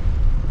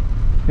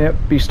 Yep,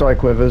 Beast Eye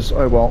Quivers,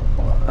 oh well.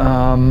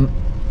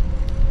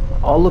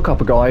 I'll look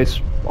up a guide.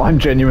 I'm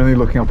genuinely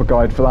looking up a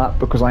guide for that,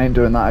 because I ain't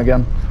doing that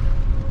again.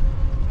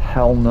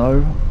 Hell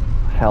no.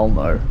 Hell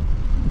no.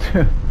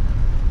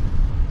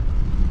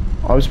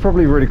 I was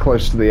probably really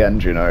close to the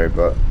end, you know,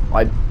 but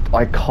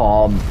I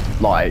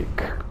can't,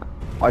 like...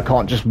 I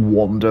can't just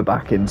wander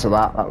back into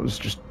that. That was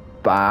just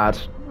bad.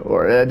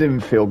 Or it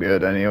didn't feel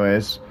good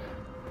anyways.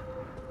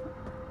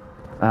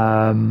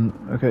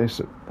 Okay,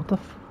 so... What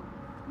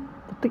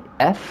the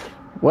F?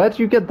 Where did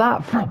you get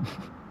that from?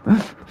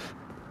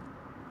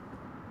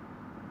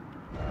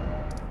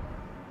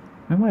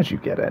 And where'd you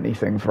get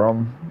anything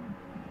from?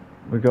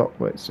 We got...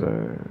 Wait, so...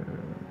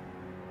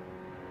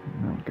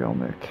 Mount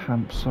Gelmir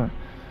campsite.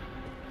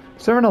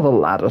 Is there another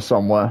ladder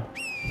somewhere?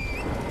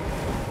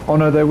 Oh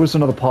no, there was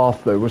another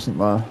path though, wasn't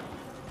there?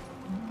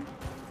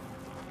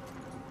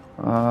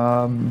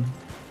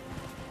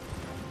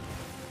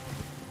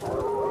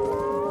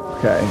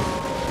 Okay,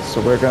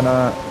 so we're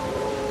gonna...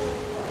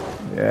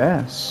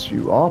 Yes,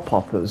 you are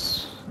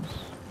poppers.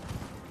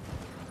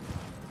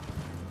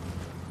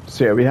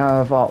 So yeah, we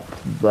have up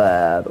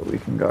there that we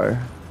can go.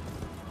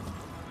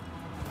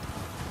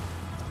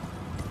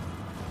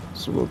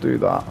 So we'll do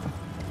that.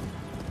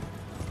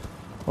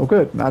 Oh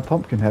good, Mad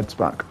Pumpkinhead's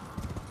back.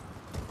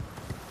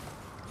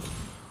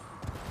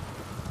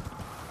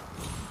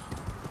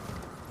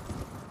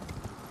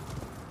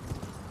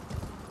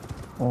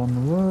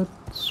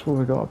 Onwards, what have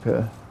we got up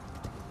here?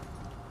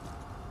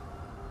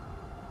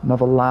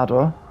 Another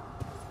ladder.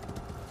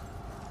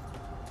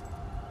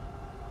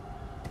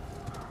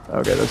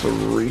 Okay, there's a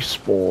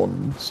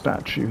respawn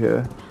statue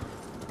here.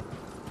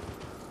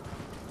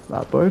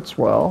 That bodes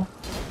well.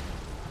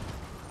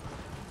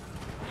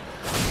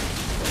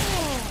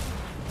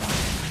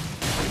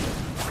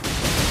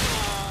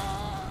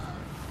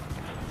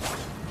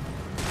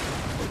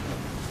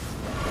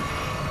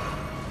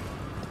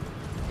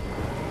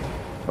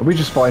 Are we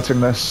just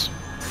fighting this?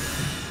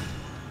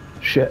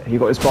 Shit, he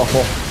got his buff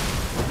off.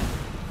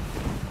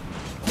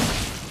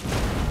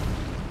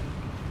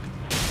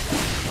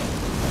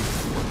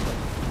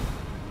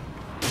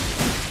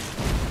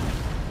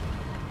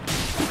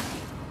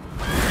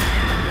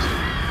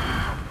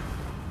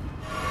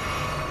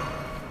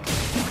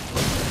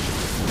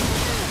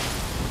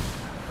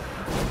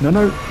 No,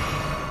 no.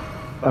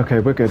 Okay,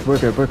 we're good, we're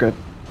good, we're good.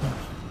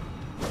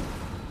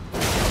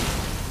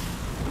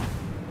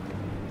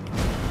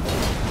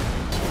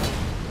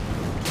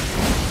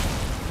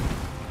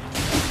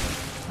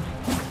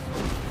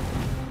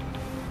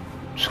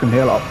 Just gonna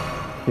heal up,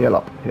 heal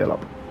up, heal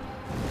up.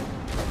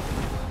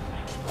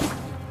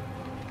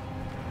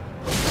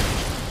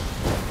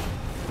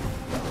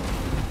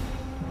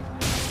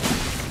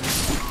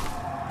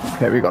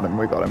 Okay, we got him,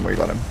 we got him, we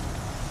got him.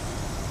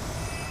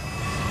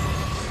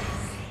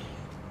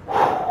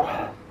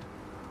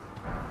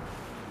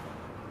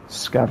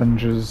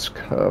 Scavenger's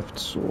curved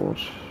sword.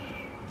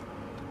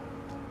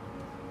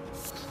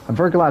 I'm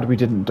very glad we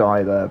didn't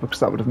die there, because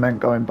that would have meant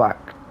going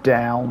back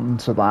down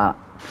to that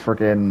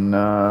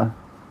friggin'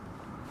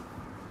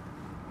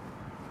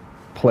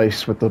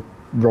 place with the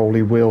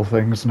rolly wheel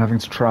things and having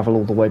to travel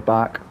all the way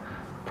back.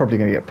 Probably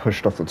gonna get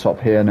pushed off the top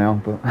here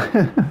now, but...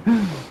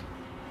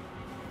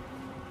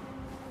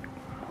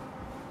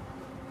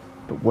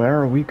 But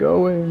where are we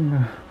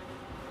going?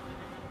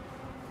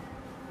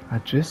 I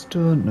just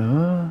don't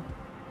know.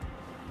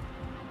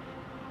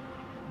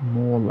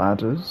 More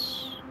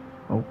ladders.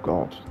 Oh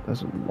god,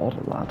 there's a lot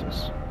of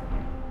ladders.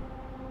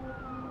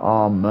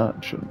 Our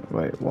merchant.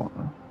 Wait, what?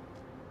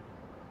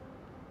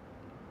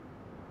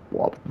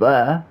 What, up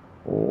there?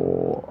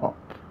 Or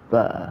up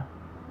there?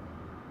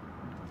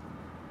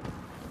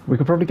 We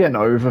could probably get an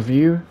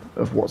overview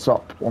of what's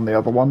up on the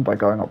other one by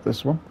going up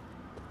this one.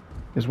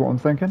 Is what I'm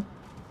thinking.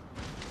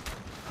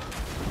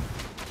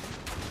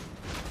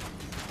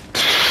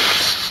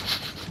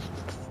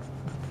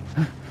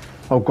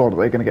 Oh god, are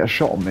they going to get a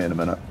shot on me in a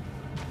minute?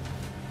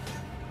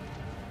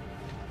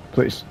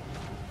 Please.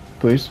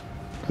 Please.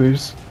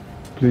 Please.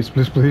 Please,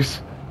 please,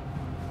 please.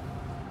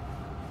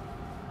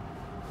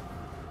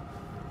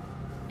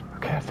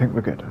 Okay, I think we're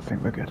good. I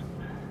think we're good.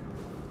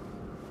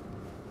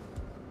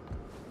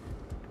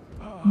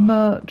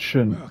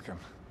 Merchant. Welcome,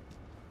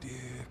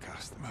 dear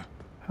customer.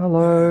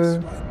 Hello.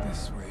 Yes, right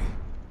this way.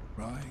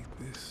 Right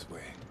this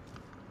way.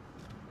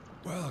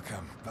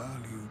 Welcome,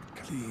 valued.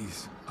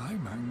 Please,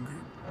 I'm hungry.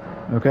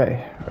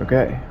 Okay,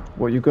 okay.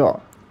 What you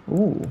got?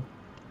 Ooh,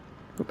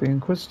 got the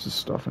Inquisitor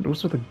stuff and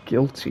also the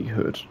Guilty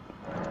Hood.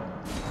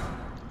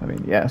 I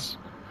mean, yes.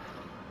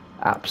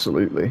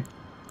 Absolutely.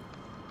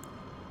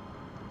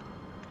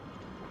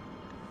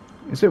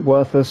 Is it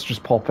worth us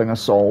just popping a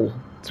soul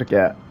to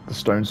get the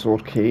Stone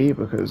Sword key?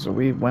 Because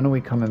when are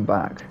we coming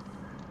back?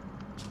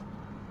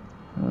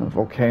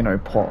 Volcano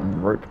pot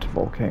and rope to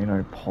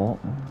volcano pot.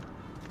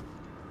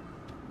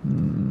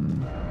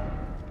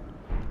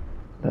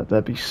 Let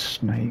there be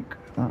snake.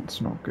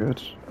 That's not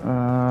good.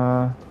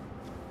 About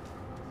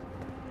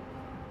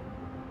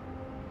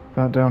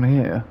down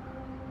here.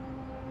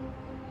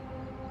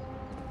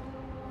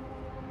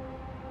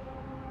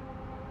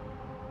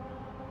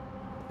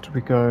 Do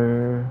we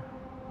go?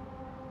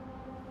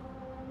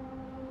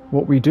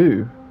 What we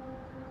do?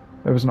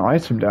 There was an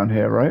item down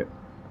here, right?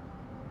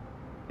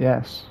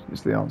 Yes,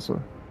 is the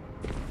answer.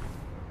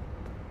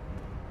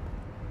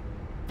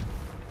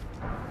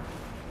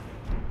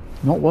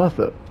 Not worth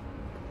it.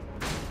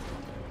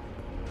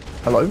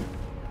 Hello?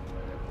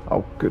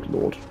 Oh, good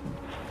lord.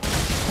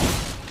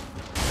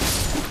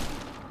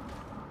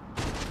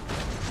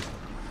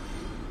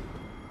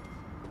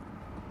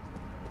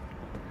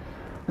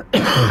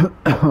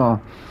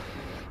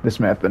 This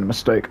may have been a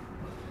mistake.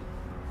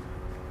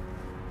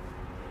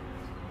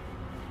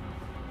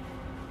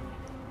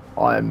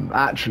 I'm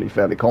actually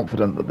fairly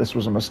confident that this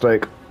was a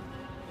mistake.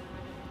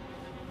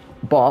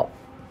 But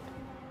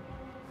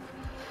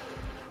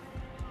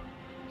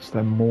is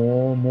there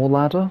more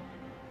ladder?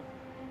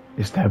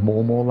 Is there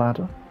more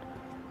ladder?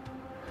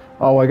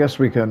 Oh, I guess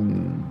we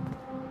can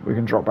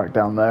drop back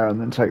down there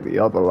and then take the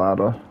other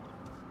ladder.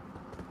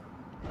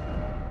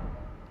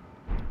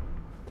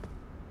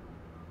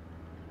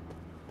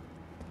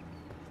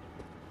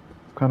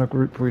 What kind of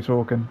group are we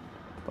talking?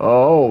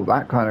 Oh,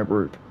 that kind of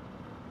group.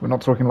 We're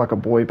not talking like a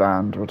boy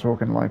band, we're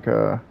talking like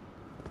a...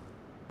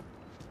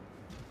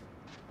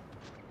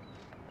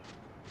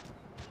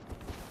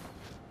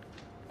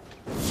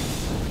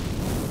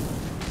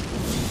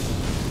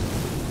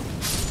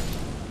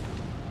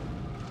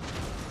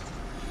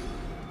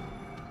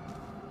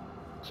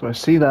 So I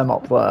see them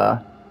up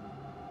there.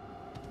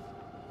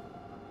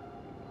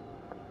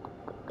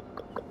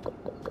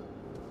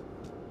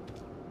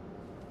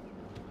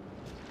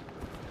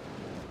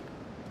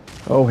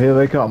 Oh, here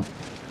they come.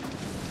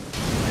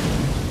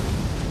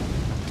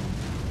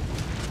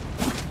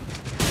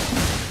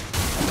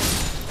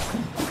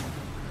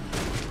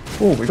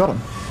 Oh, we got him.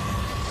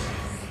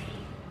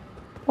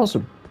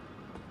 Awesome.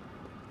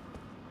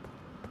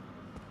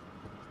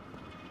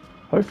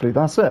 Hopefully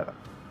that's it.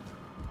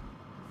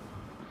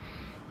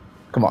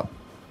 Come on.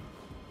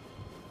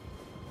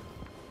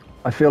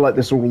 I feel like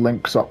this all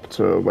links up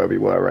to where we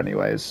were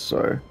anyways,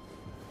 so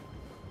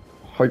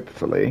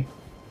hopefully.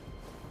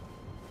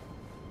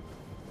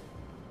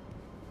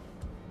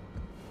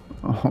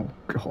 Oh,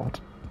 God.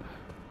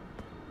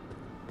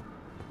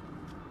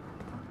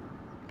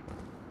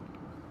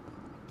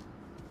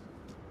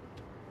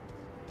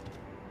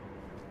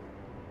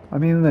 I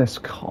mean, this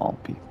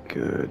can't be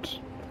good.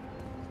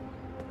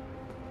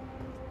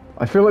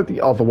 I feel like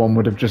the other one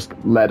would have just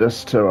led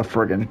us to a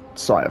friggin'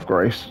 site of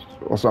grace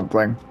or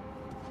something.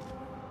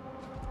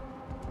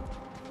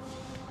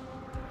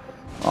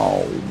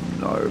 Oh,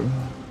 no.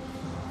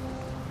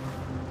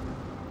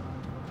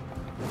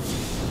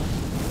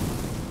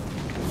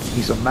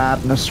 He's a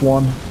madness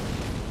one.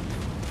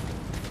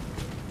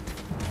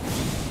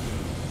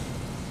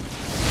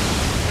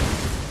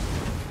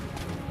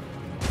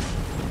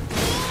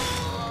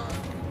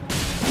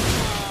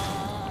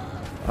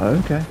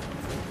 Okay.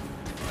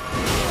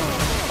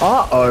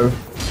 Uh-oh.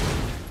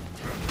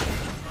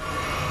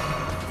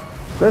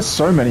 There's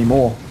so many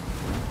more.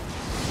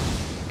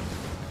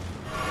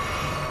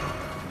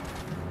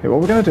 Okay, what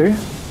we're going to do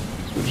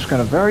is we're just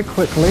going to very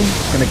quickly,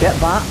 going to get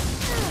that.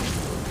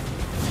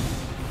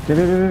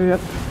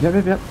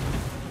 Yep.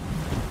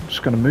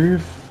 Just going to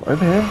move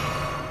over here.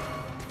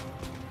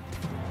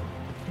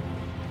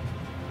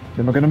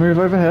 Then we're going to move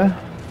over here.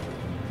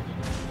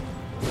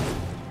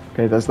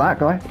 Okay, there's that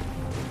guy.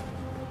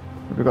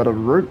 We've got a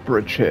rope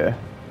bridge here.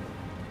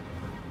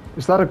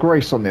 Is that a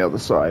grace on the other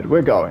side?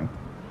 We're going.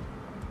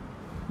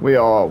 We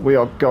are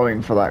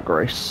going for that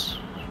grace.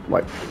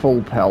 Like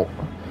full pelt.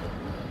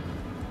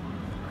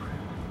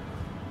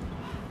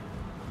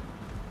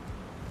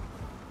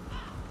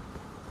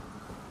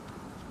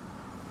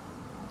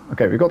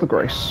 Okay, we got the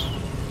grace.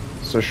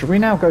 So should we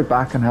now go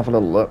back and have a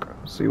little look?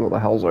 See what the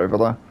hell's over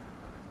there?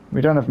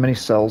 We don't have many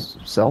cells?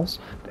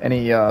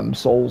 Any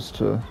souls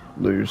to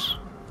lose.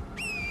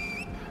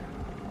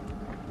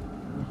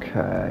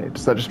 Okay,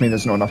 does that just mean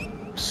there's not enough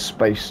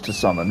space to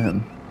summon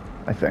him?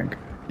 I think.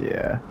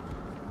 Yeah.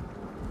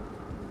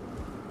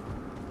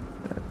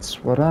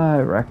 That's what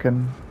I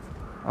reckon.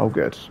 Oh,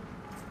 good.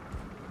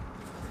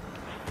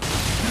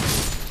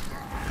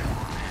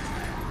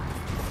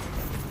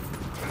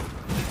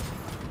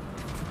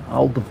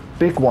 Oh, the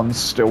big one's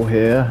still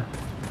here.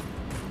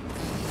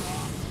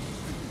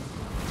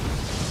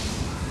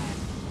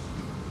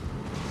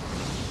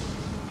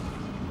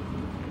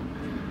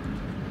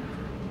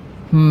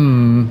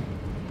 Hmm.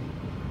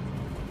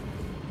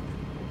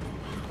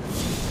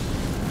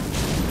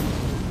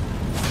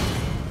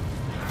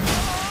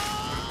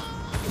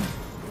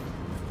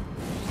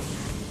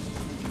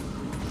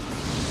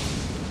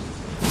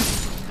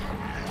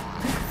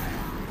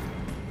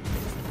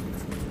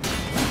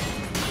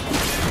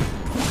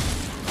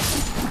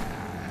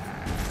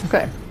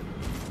 Okay.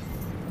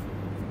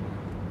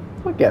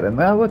 We're getting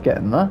there, we're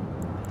getting there.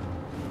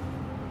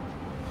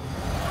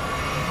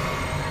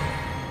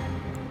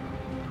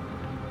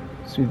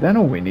 See, then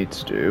all we need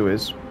to do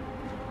is...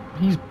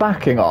 He's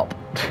backing up.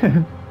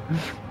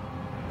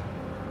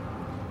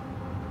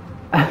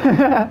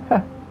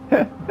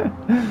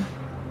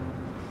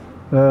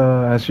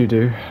 As you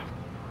do.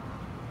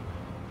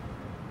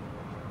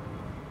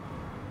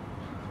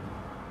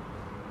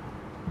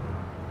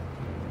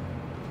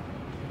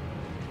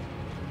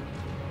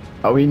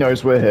 Oh, he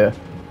knows we're here.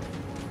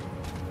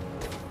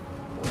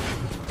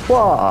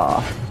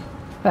 Wah!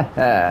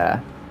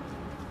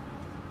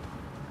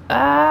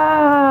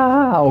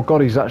 Ah! Oh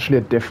god, he's actually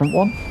a different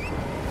one?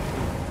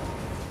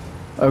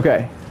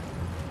 Okay.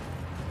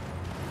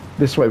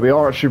 This way, we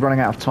are actually running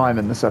out of time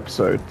in this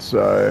episode,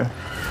 so...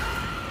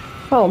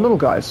 Oh, little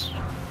guys.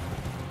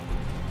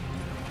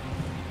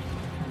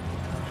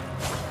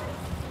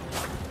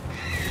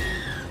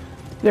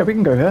 Yeah, we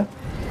can go here.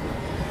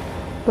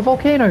 The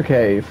volcano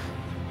cave.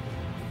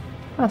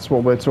 That's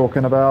what we're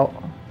talking about.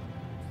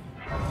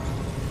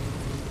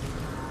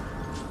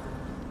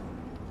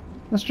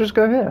 Let's just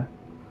go here.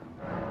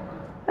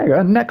 There you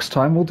go, next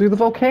time we'll do the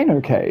volcano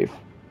cave.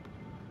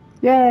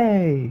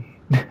 Yay!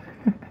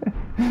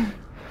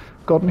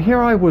 God, and here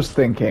I was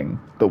thinking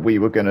that we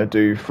were gonna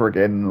do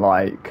friggin'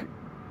 like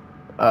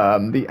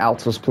the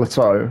Altus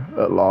Plateau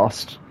at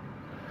last.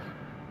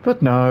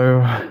 But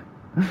no.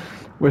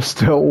 We're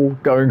still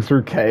going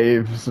through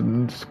caves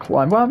and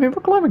climb. Well, I mean,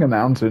 we're climbing a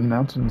mountain.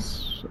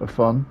 Mountains are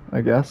fun,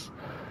 I guess.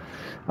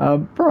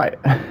 Right.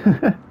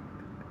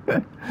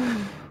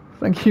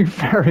 Thank you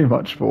very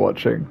much for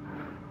watching.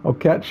 I'll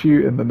catch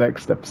you in the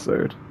next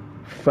episode.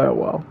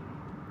 Farewell.